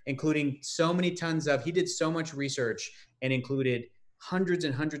there, including so many tons of. He did so much research and included hundreds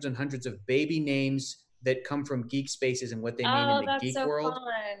and hundreds and hundreds of baby names that come from geek spaces and what they mean in the geek world.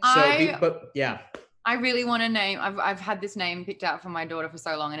 Fun. I really want to name. I've had this name picked out for my daughter for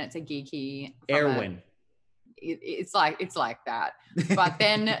so long, and it's a geeky. Erwin. It's like that. But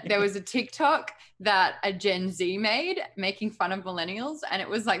then there was a TikTok that a Gen Z made making fun of millennials, and it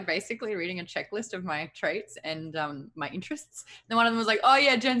was like basically reading a checklist of my traits and my interests. And one of them was like, "Oh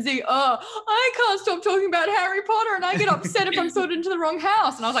yeah, Gen Z. Oh, I can't stop talking about Harry Potter, and I get upset if I'm sorted into the wrong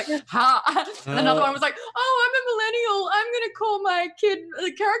house." And I was like, "Ha!" And another one was like, "Oh, I'm a millennial. I'm gonna call my kid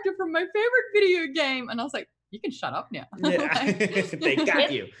the character from my favorite video game." And I was like, you can shut up now. Yeah. They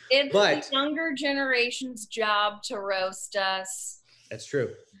got you. It's the younger generation's job to roast us. That's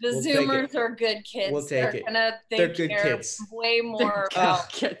true. The Zoomers are good kids. We'll take it. They're good kids. Way more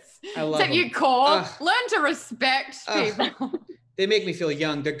about kids. I love them. You call. Learn to respect people. They make me feel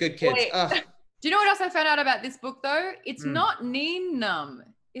young. They're good kids. Do you know what else I found out about this book though? It's not Ninum.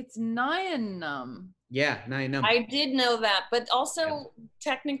 It's Nyanum. Yeah, Nyanum. I did know that, but also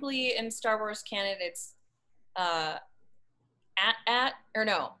technically in Star Wars canon, it's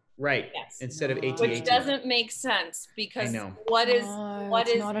right, yes, instead of AT-AT, which doesn't make sense because what is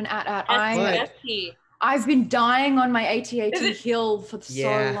not an AT-AT. I've been dying on my AT-AT hill for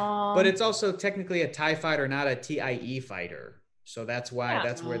so long, but it's also technically a TIE fighter, not a TIE fighter, so that's why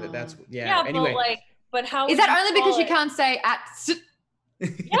anyway, but how is that only because you can't say at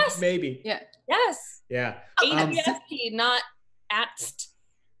yes maybe yes AT-AT, not at.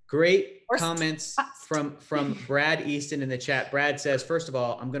 Great comments from Brad Easton in the chat. Brad says, first of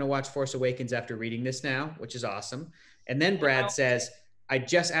all, I'm going to watch Force Awakens after reading this now, which is awesome. And then Brad says, I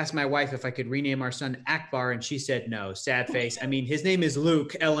just asked my wife if I could rename our son Akbar, and she said no. Sad face. I mean, his name is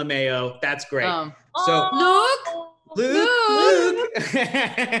Luke, LMAO. That's great. Luke.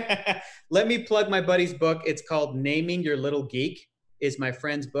 Let me plug my buddy's book. It's called Naming Your Little Geek. Is my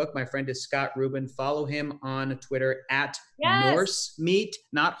friend's book. My friend is Scott Rubin. Follow him on Twitter at Norse Meat,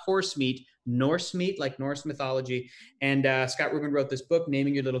 not horse meat, Norse meat, like Norse mythology. And Scott Rubin wrote this book,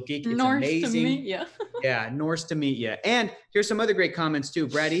 Naming Your Little Geek. It's Norse amazing. To meet ya. Yeah, Norse to meet you. And here's some other great comments too.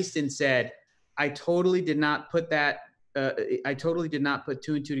 Brad Easton said, I totally did not put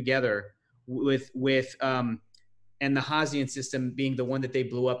two and two together with and the Hazian system being the one that they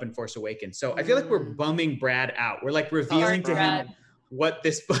blew up in Force Awakens. So I feel like we're bumming Brad out. We're like revealing to him what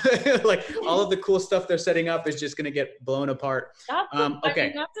this like all of the cool stuff they're setting up is just going to get blown apart. I mean,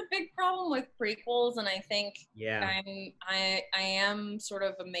 that's a big problem with prequels, and I think I am sort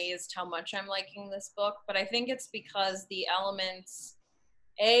of amazed how much I'm liking this book, but I think it's because the elements,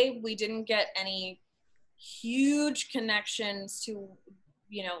 we didn't get any huge connections to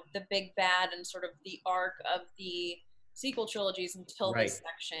the big bad and sort of the arc of the sequel trilogies until this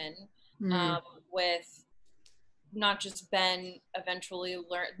section, with not just Ben eventually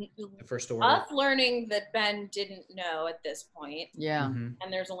the First Order. Us learning that Ben didn't know at this point. Yeah. And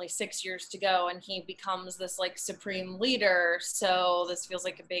there's only 6 years to go, and he becomes this like supreme leader. So this feels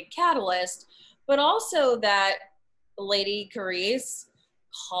like a big catalyst, but also that Lady Carice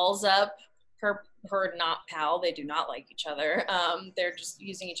calls up her not pal. They do not like each other. They're just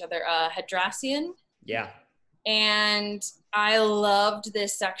using each other. Hedrasian. Yeah. And I loved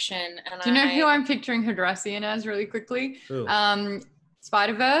this section. And do you know who I'm picturing Hedrasian as really quickly? Who?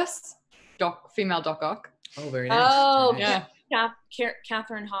 Spider-Verse, female Doc Ock. Oh, very nice. Oh, nice.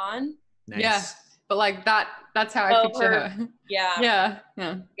 Catherine Hahn. Nice. Yeah, but like that's how I picture her. Yeah.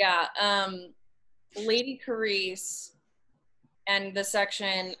 Yeah. Lady Carice and the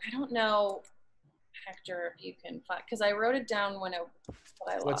section, I don't know, Hector, if you can find, because I wrote it down when I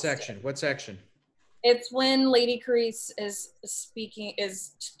lost What section? it. What section? It's when Lady Carice is speaking,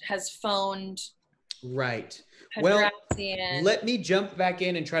 has phoned Right. Well, Hadrassian. let me jump back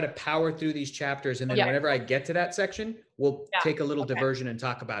in and try to power through these chapters. And then whenever I get to that section, we'll take a little diversion and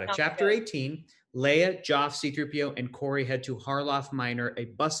talk about it. Sounds Chapter good. 18, Leia, Joff, C-3PO, and Corey head to Harloff Minor, a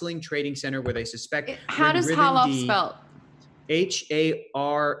bustling trading center where they suspect How does Riven Harloff D, spelled?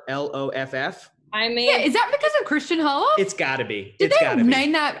 Harloff. Yeah, is that because of Christian Harloff? It's got to be. Did they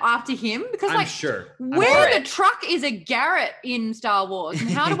name that after him? Because I'm sure. Where the truck is a Garrett in Star Wars, and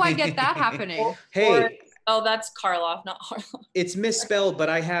how do I get that happening? Hey. Oh, that's Karloff, not Harloff. It's misspelled, but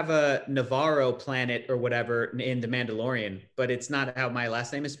I have a Navarro planet or whatever in The Mandalorian, but it's not how my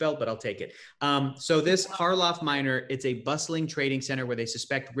last name is spelled, but I'll take it. So this Harloff Minor, it's a bustling trading center where they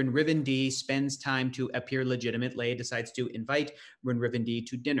suspect Riven D spends time to appear legitimate. Leia decides to invite Riven D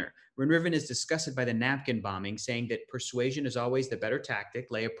to dinner. Riven is disgusted by the napkin bombing, saying that persuasion is always the better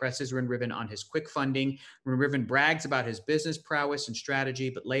tactic. Leia presses Riven on his quick funding. Riven brags about his business prowess and strategy,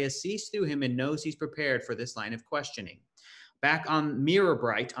 but Leia sees through him and knows he's prepared for this line of questioning. Back on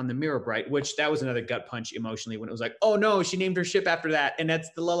the Mirror Bright, which that was another gut punch emotionally when it was like, oh no, she named her ship after that, and that's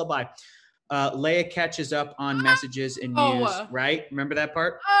the lullaby. Leia catches up on messages and news, right? Remember that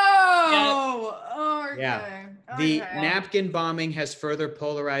part? Okay. Yeah. The napkin bombing has further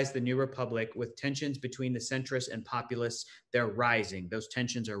polarized the New Republic with tensions between the centrists and populists. They're rising. Those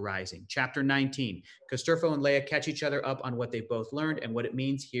tensions are rising. Chapter 19. Casturfo and Leia catch each other up on what they both learned and what it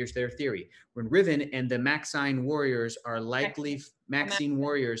means. Here's their theory. When Riven and the Maxine warriors are likely... Maxine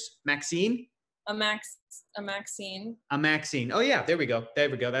warriors... Maxine? A Maxine. A Maxine. Oh yeah, there we go.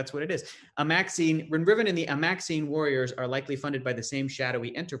 That's what it is. A Maxine. When Riven and the Amaxine warriors are likely funded by the same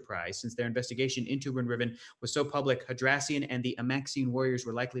shadowy enterprise, since their investigation into Riven was so public, Hadrassian and the Amaxine warriors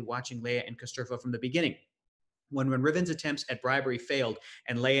were likely watching Leia and Casturfo from the beginning. When Riven's attempts at bribery failed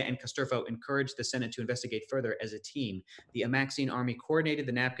and Leia and Casturfo encouraged the Senate to investigate further as a team, the Amaxine army coordinated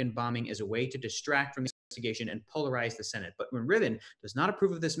the napkin bombing as a way to distract from the investigation and polarize the Senate. But when Riven does not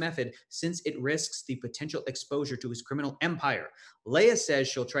approve of this method, since it risks the potential exposure to his criminal empire, Leia says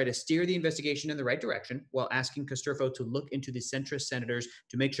she'll try to steer the investigation in the right direction while asking Casturfo to look into the centrist senators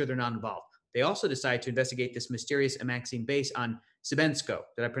to make sure they're not involved. They also decide to investigate this mysterious Amaxine base on Sibensko.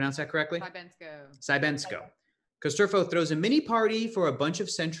 Did I pronounce that correctly? Sibensko. Casturfo throws a mini party for a bunch of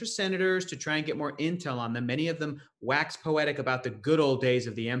centrist senators to try and get more intel on them. Many of them wax poetic about the good old days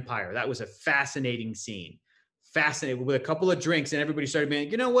of the empire. That was a fascinating scene. Fascinating, with a couple of drinks, and everybody started being,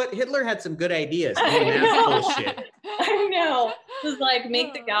 you know what? Hitler had some good ideas. That's bullshit. I know. It was like,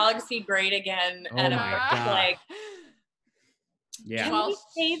 make the galaxy great again. Oh my God. Like, yeah. Can we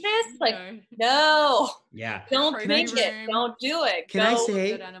say this? Like, no. Yeah. Don't make it. Don't do it. Can I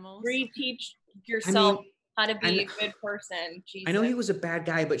say, reteach yourself how to be a good person. Jesus. I know he was a bad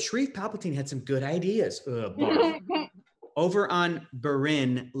guy, but Sharif Palpatine had some good ideas. Over on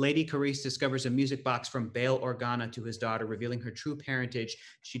Barin, Lady Carice discovers a music box from Bail Organa to his daughter, revealing her true parentage.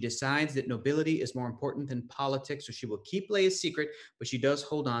 She decides that nobility is more important than politics, so she will keep Leia's secret, but she does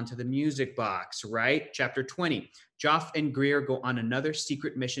hold on to the music box, right? Chapter 20. Joff and Greer go on another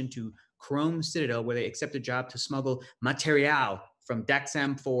secret mission to Chrome Citadel, where they accept a job to smuggle material from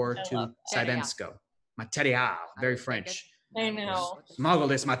Daxam 4 to Sibensko. Material, very French. I know. Smuggle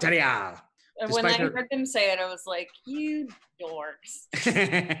this material. When I heard them say it, I was like, you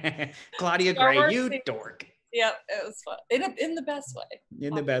dorks. Claudia Gray, you dork. Yep, it was fun. In the best way.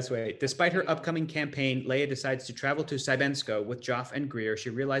 In the best way. Despite her upcoming campaign, Leia decides to travel to Sibensko with Joff and Greer. She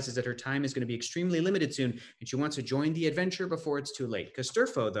realizes that her time is going to be extremely limited soon, and she wants to join the adventure before it's too late.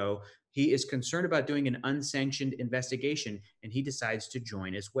 Casturfo, though, he is concerned about doing an unsanctioned investigation, and he decides to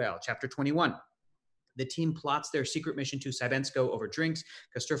join as well. Chapter 21. The team plots their secret mission to Sibensko over drinks.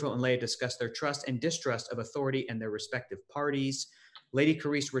 Casturfo and Leia discuss their trust and distrust of authority and their respective parties. Lady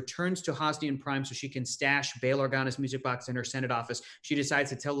Carice returns to Hosnian Prime so she can stash Bail Organa's music box in her Senate office. She decides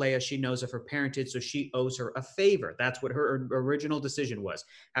to tell Leia she knows of her parentage, so she owes her a favor. That's what her original decision was.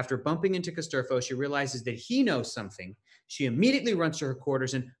 After bumping into Casturfo, she realizes that he knows something. She immediately runs to her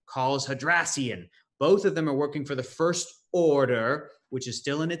quarters and calls Hadrassian. Both of them are working for the First Order, which is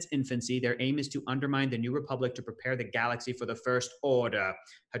still in its infancy. Their aim is to undermine the New Republic to prepare the galaxy for the First Order.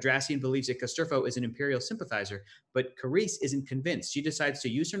 Hadrassian believes that Casturfo is an Imperial sympathizer, but Carice isn't convinced. She decides to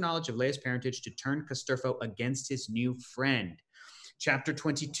use her knowledge of Leia's parentage to turn Casturfo against his new friend. Chapter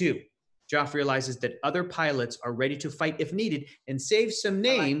 22. Joff realizes that other pilots are ready to fight if needed and saves some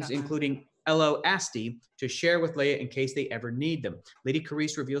names, including Elo Asti, to share with Leia in case they ever need them. Lady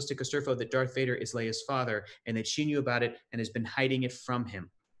Carice reveals to Casturfo that Darth Vader is Leia's father and that she knew about it and has been hiding it from him.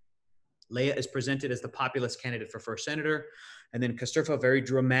 Leia is presented as the populist candidate for first senator, and then Casturfo very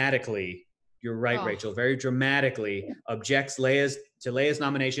dramatically you're right, Rachel, very dramatically objects to Leia's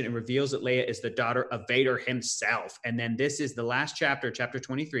nomination and reveals that Leia is the daughter of Vader himself. And then this is the last chapter, chapter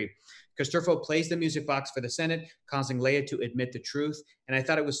 23. Castorfo plays the music box for the Senate, causing Leia to admit the truth. And I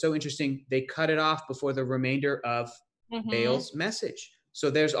thought it was so interesting. They cut it off before the remainder of Bale's message.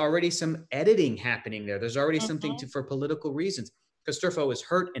 So there's already some editing happening there. There's already something for political reasons. Castorfo is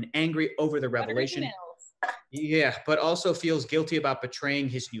hurt and angry over the revelation. Yeah, but also feels guilty about betraying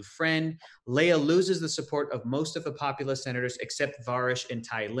his new friend. Leia loses the support of most of the populist senators except Varish and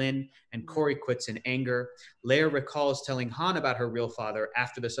Tai Lin, and Corey quits in anger. Leia recalls telling Han about her real father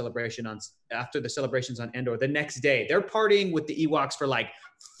after the celebrations on Endor. The next day, they're partying with the Ewoks for like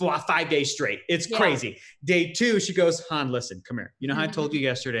 5 days straight. It's crazy. Day 2, she goes, Han, listen, come here. You know how I told you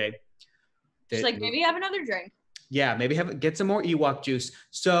yesterday? She's like, maybe have another drink. Yeah, maybe get some more Ewok juice.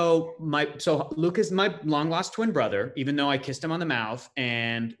 So Luke is my long lost twin brother, even though I kissed him on the mouth,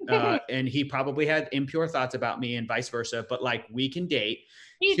 and and he probably had impure thoughts about me and vice versa. But like, we can date.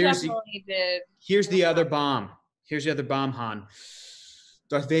 He definitely did. Here's the other bomb. Here's the other bomb, Han.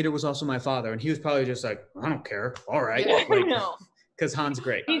 Darth Vader was also my father, and he was probably just like, I don't care. All right, because Han's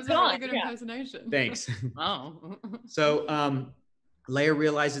great. He's a really good impersonation. Thanks. Oh. So Leia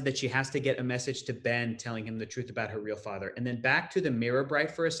realizes that she has to get a message to Ben telling him the truth about her real father. And then back to the mirror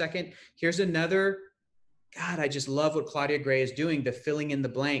bright for a second. Here's another, God, I just love what Claudia Gray is doing, the filling in the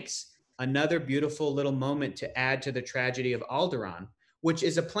blanks. Another beautiful little moment to add to the tragedy of Alderaan, which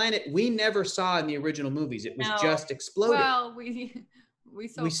is a planet we never saw in the original movies. It was just exploded. Well, we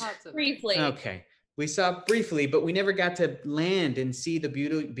saw parts of briefly. Okay. We saw briefly, but we never got to land and see the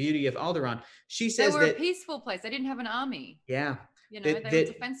beauty of Alderaan. She says they were a peaceful place. They didn't have an army. Yeah. You know, they were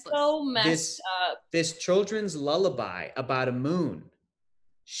defenseless. So messed up. This children's lullaby about a moon.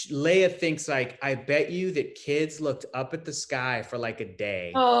 Leia thinks like, I bet you that kids looked up at the sky for like a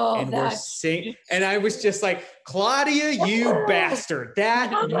day and were singing. And I was just like, Claudia, you bastard.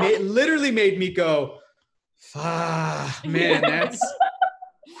 That literally made me go, man, that's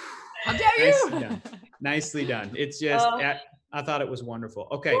how dare you? Nicely done. It's just, I thought it was wonderful.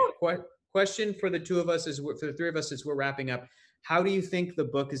 Okay, question for the two of us, for the three of us as we're wrapping up. How do you think the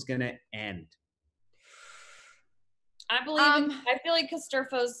book is going to end? I feel like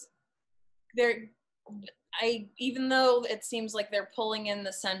Castorfo's even though it seems like they're pulling in the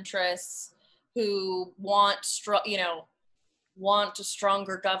centrists who want a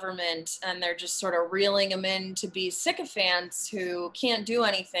stronger government, and they're just sort of reeling them in to be sycophants who can't do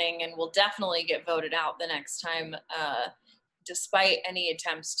anything and will definitely get voted out the next time, despite any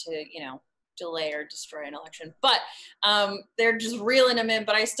attempts to, delay or destroy an election. But they're just reeling him in.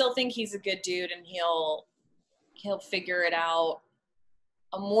 But I still think he's a good dude, and he'll figure it out.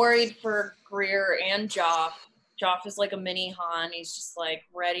 I'm worried for Greer and Joff. Joff is like a mini Han. He's just like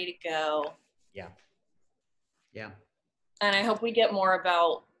ready to go. Yeah. And I hope we get more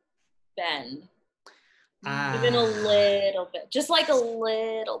about Ben. Even a little bit, just like a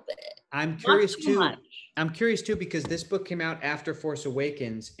little bit. I'm curious too, because this book came out after Force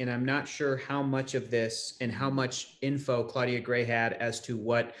Awakens, and I'm not sure how much of this and how much info Claudia Gray had as to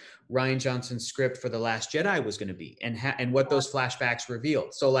what Rian Johnson's script for The Last Jedi was going to be, and what those flashbacks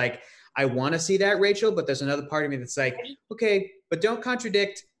revealed. So like, I want to see that, Rachel, but there's another part of me that's like, okay, but don't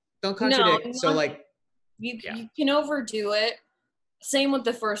contradict. No, so like, you can overdo it. Same with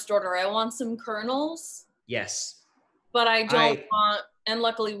the First Order. I want some kernels. Yes. But I don't want, and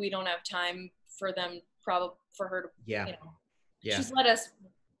luckily we don't have time for them, for her to, she's led us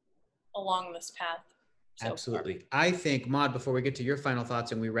along this path. Absolutely. I think, Maude, before we get to your final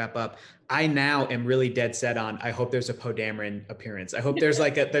thoughts and we wrap up, I now am really dead set on, I hope there's a Poe Dameron appearance. I hope there's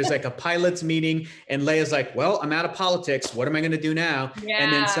like a pilot's meeting and Leia's like, well, I'm out of politics. What am I going to do now? Yeah.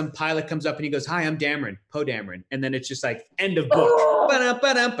 And then some pilot comes up and he goes, hi, I'm Dameron, Poe Dameron. And then it's just like, end of book. That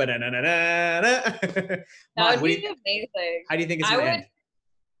would be amazing. How do you think it's going to end?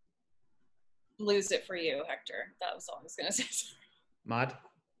 Lose it for you, Hector. That was all I was going to say. Maude?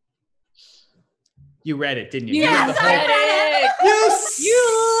 You read it, didn't you? Yes, I read it. You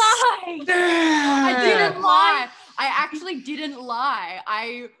lied. I didn't lie. I actually didn't lie.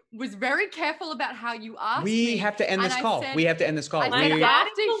 I was very careful about how you asked me. We have to end this call. We have to end this call. I'm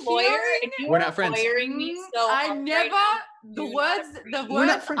the lawyer, and you we're not friends. Me, so I never. The words.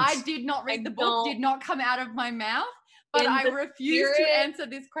 I did not read the book. Did not come out of my mouth. But I refuse to answer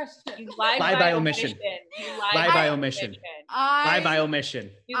this question. Lie by omission. Lie by omission. Lie by omission.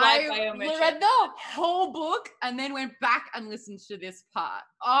 I read the whole book and then went back and listened to this part.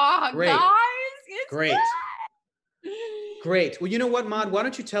 Oh, great. Guys, it's great. Good. Great. Well, you know what, Maude? Why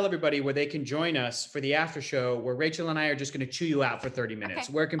don't you tell everybody where they can join us for the after show, where Rachel and I are just going to chew you out for 30 minutes.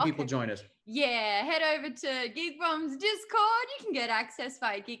 Okay. Where can people join us? Yeah, head over to Geekbomb's Discord. You can get access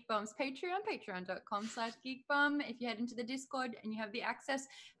via Geekbomb's Patreon, patreon.com/Geekbomb. If you head into the Discord and you have the access,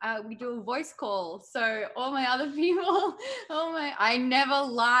 we do a voice call. So all my other people, I never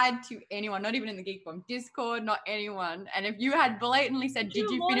lied to anyone, not even in the Geekbomb Discord, not anyone. And if you had blatantly said, did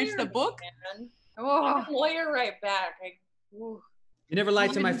you finish the book? Man. Oh. I'm a lawyer right back. You never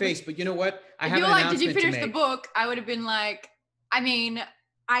lied to my face, but you know what? I have an announcement to make. Did you finish the book? I would have been like, I mean,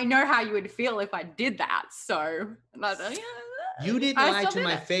 I know how you would feel if I did that. So you didn't lie to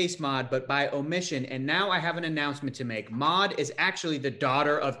my face, Maude, but by omission. And now I have an announcement to make. Maude is actually the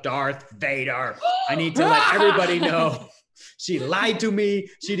daughter of Darth Vader. I need to let everybody know. She lied to me.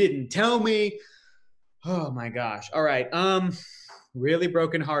 She didn't tell me. Oh my gosh. All right. Really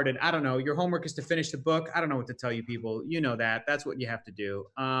brokenhearted. I don't know. Your homework is to finish the book. I don't know what to tell you people. You know that. That's what you have to do.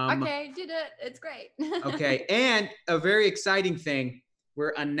 Okay, did it. It's great. Okay. And a very exciting thing.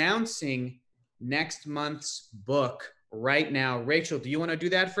 We're announcing next month's book right now. Rachel, do you want to do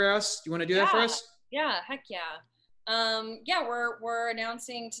that for us? Do you want to do that for us? Yeah, heck yeah. We're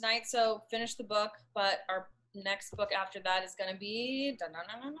announcing tonight, so finish the book, but our next book after that is going to be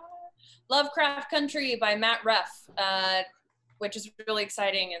Lovecraft Country by Matt Ruff, which is really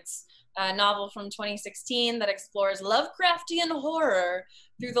exciting. It's a novel from 2016 that explores Lovecraftian horror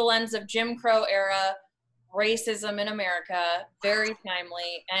through the lens of Jim Crow era racism in America. Very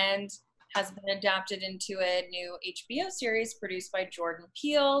timely, and has been adapted into a new HBO series produced by Jordan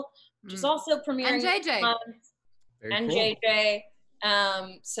Peele, which is also premiering and JJ. And cool.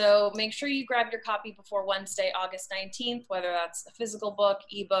 JJ. So make sure you grab your copy before Wednesday, August 19th, whether that's a physical book,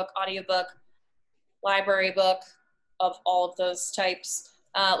 ebook, audiobook, library book, of all of those types.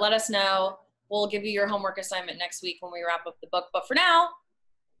 Let us know. We'll give you your homework assignment next week when we wrap up the book. But for now,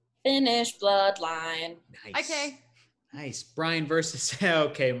 finish Bloodline. Nice. Okay. Nice. Brian Versus.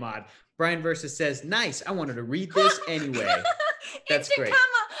 Okay, Maude. Brian Versus says, nice. I wanted to read this anyway. That's it great. Come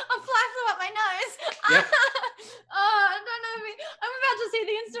a fly up my nose. Yep. I don't know. I'm about to see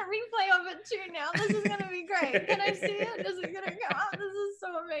the instant replay of it too now. This is going to be great. Can I see it? Is it going to come up? This is so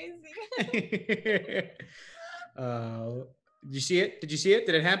amazing. Did you see it? Did you see it?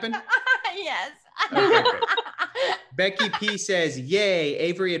 Did it happen? Yes. Okay, Becky P says, yay.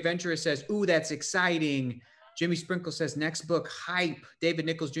 Avery Adventurer says, ooh, that's exciting. Jimmy Sprinkle says, next book, hype. David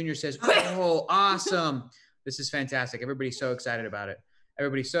Nichols Jr. says, oh, awesome. This is fantastic. Everybody's so excited about it.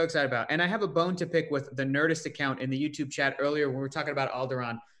 Everybody's so excited about it. And I have a bone to pick with the Nerdist account in the YouTube chat earlier when we were talking about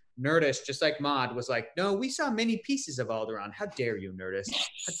Alderaan. Nerdist, just like Maude, was like, no, we saw many pieces of Alderaan. How dare you, Nerdist?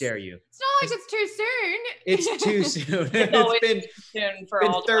 How dare you? It's not like it's too soon. It's too soon. It's been soon for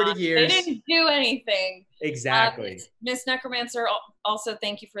been Alderaan. 30 years. They didn't do anything. Exactly. Miss Necromancer, also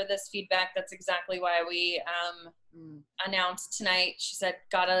thank you for this feedback. That's exactly why we announced tonight. She said,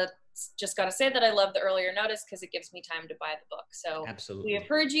 just gotta say that I love the earlier notice because it gives me time to buy the book. So absolutely, we have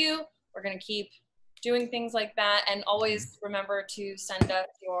heard you. We're gonna keep doing things like that, and always remember to send us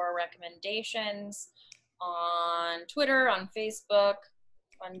your recommendations on Twitter, on Facebook,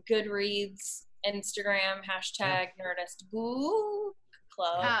 on Goodreads, Instagram, hashtag Nerdist Book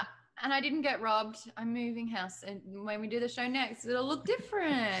Club. And I didn't get robbed. I'm moving house, and when we do the show next, it'll look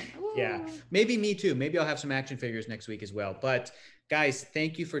different. Ooh. Yeah, maybe me too. Maybe I'll have some action figures next week as well. But guys,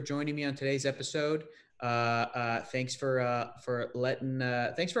 thank you for joining me on today's episode. Thanks for letting.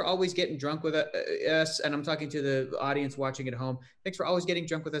 Thanks for always getting drunk with us. And I'm talking to the audience watching at home. Thanks for always getting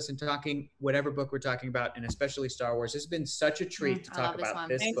drunk with us and talking whatever book we're talking about, and especially Star Wars. It's been such a treat to talk about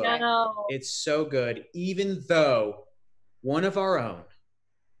this book. It's so good, even though one of our own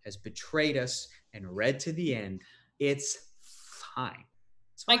has betrayed us and read to the end. It's fine.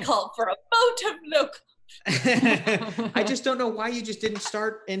 I called for a vote of no. I just don't know why you just didn't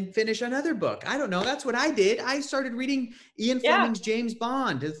start and finish another book. I don't know. That's what I did. I started reading Ian Fleming's James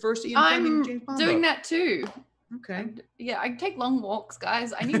Bond, the first Ian Fleming James Bond doing book. That too. Okay. I take long walks,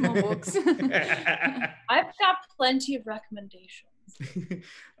 guys. I need more books. I've got plenty of recommendations.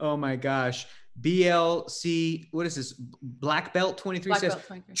 Oh my gosh. BLC, what is this? Black Belt 23 Black says, Belt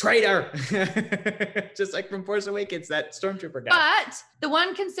 23. Traitor. Just like from Force Awakens, that stormtrooper guy. But the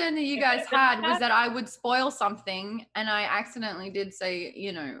one concern that you guys had was that I would spoil something, and I accidentally did say,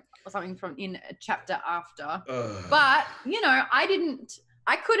 something from in a chapter after. Ugh. But, I didn't.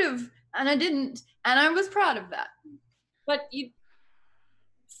 I could have, and I didn't, and I was proud of that. But you...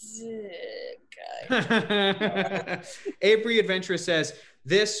 Avery Adventurer says,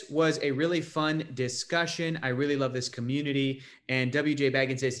 This was a really fun discussion. I really love this community. And WJ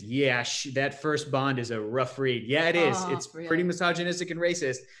Baggins says, yeah, that first Bond is a rough read. Yeah, it is. It's pretty misogynistic and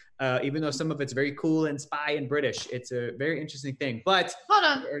racist, even though some of it's very cool and spy and British. It's a very interesting thing. But hold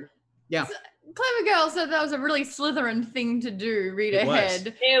on. Yeah. Clever Girl said that was a really Slytherin thing to do. Read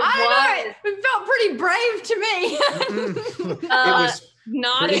ahead. It felt pretty brave to me. It was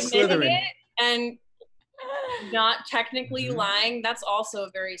not admitting Slytherin. it and not technically lying. That's also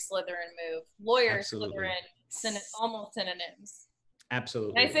a very Slytherin move. Lawyer, Absolutely. Slytherin, almost synonyms.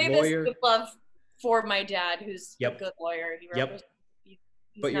 Absolutely. And I say this with love for my dad, who's a good lawyer.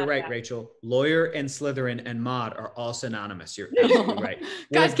 But you're right, Rachel. Lawyer and Slytherin and Maude are all synonymous. You're absolutely right.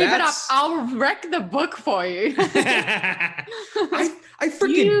 Guys, keep it up. I'll wreck the book for you. I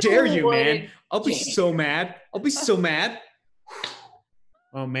freaking dare you, man. I'll be so mad.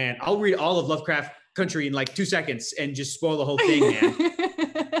 Oh, man. I'll read all of Lovecraft Country in like 2 seconds and just spoil the whole thing, man.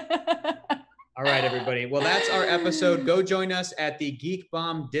 All right, everybody. Well, that's our episode. Go join us at the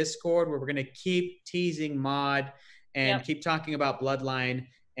Geekbomb Discord, where we're going to keep teasing Maude and keep talking about Bloodline.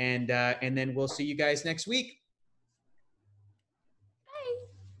 And then we'll see you guys next week.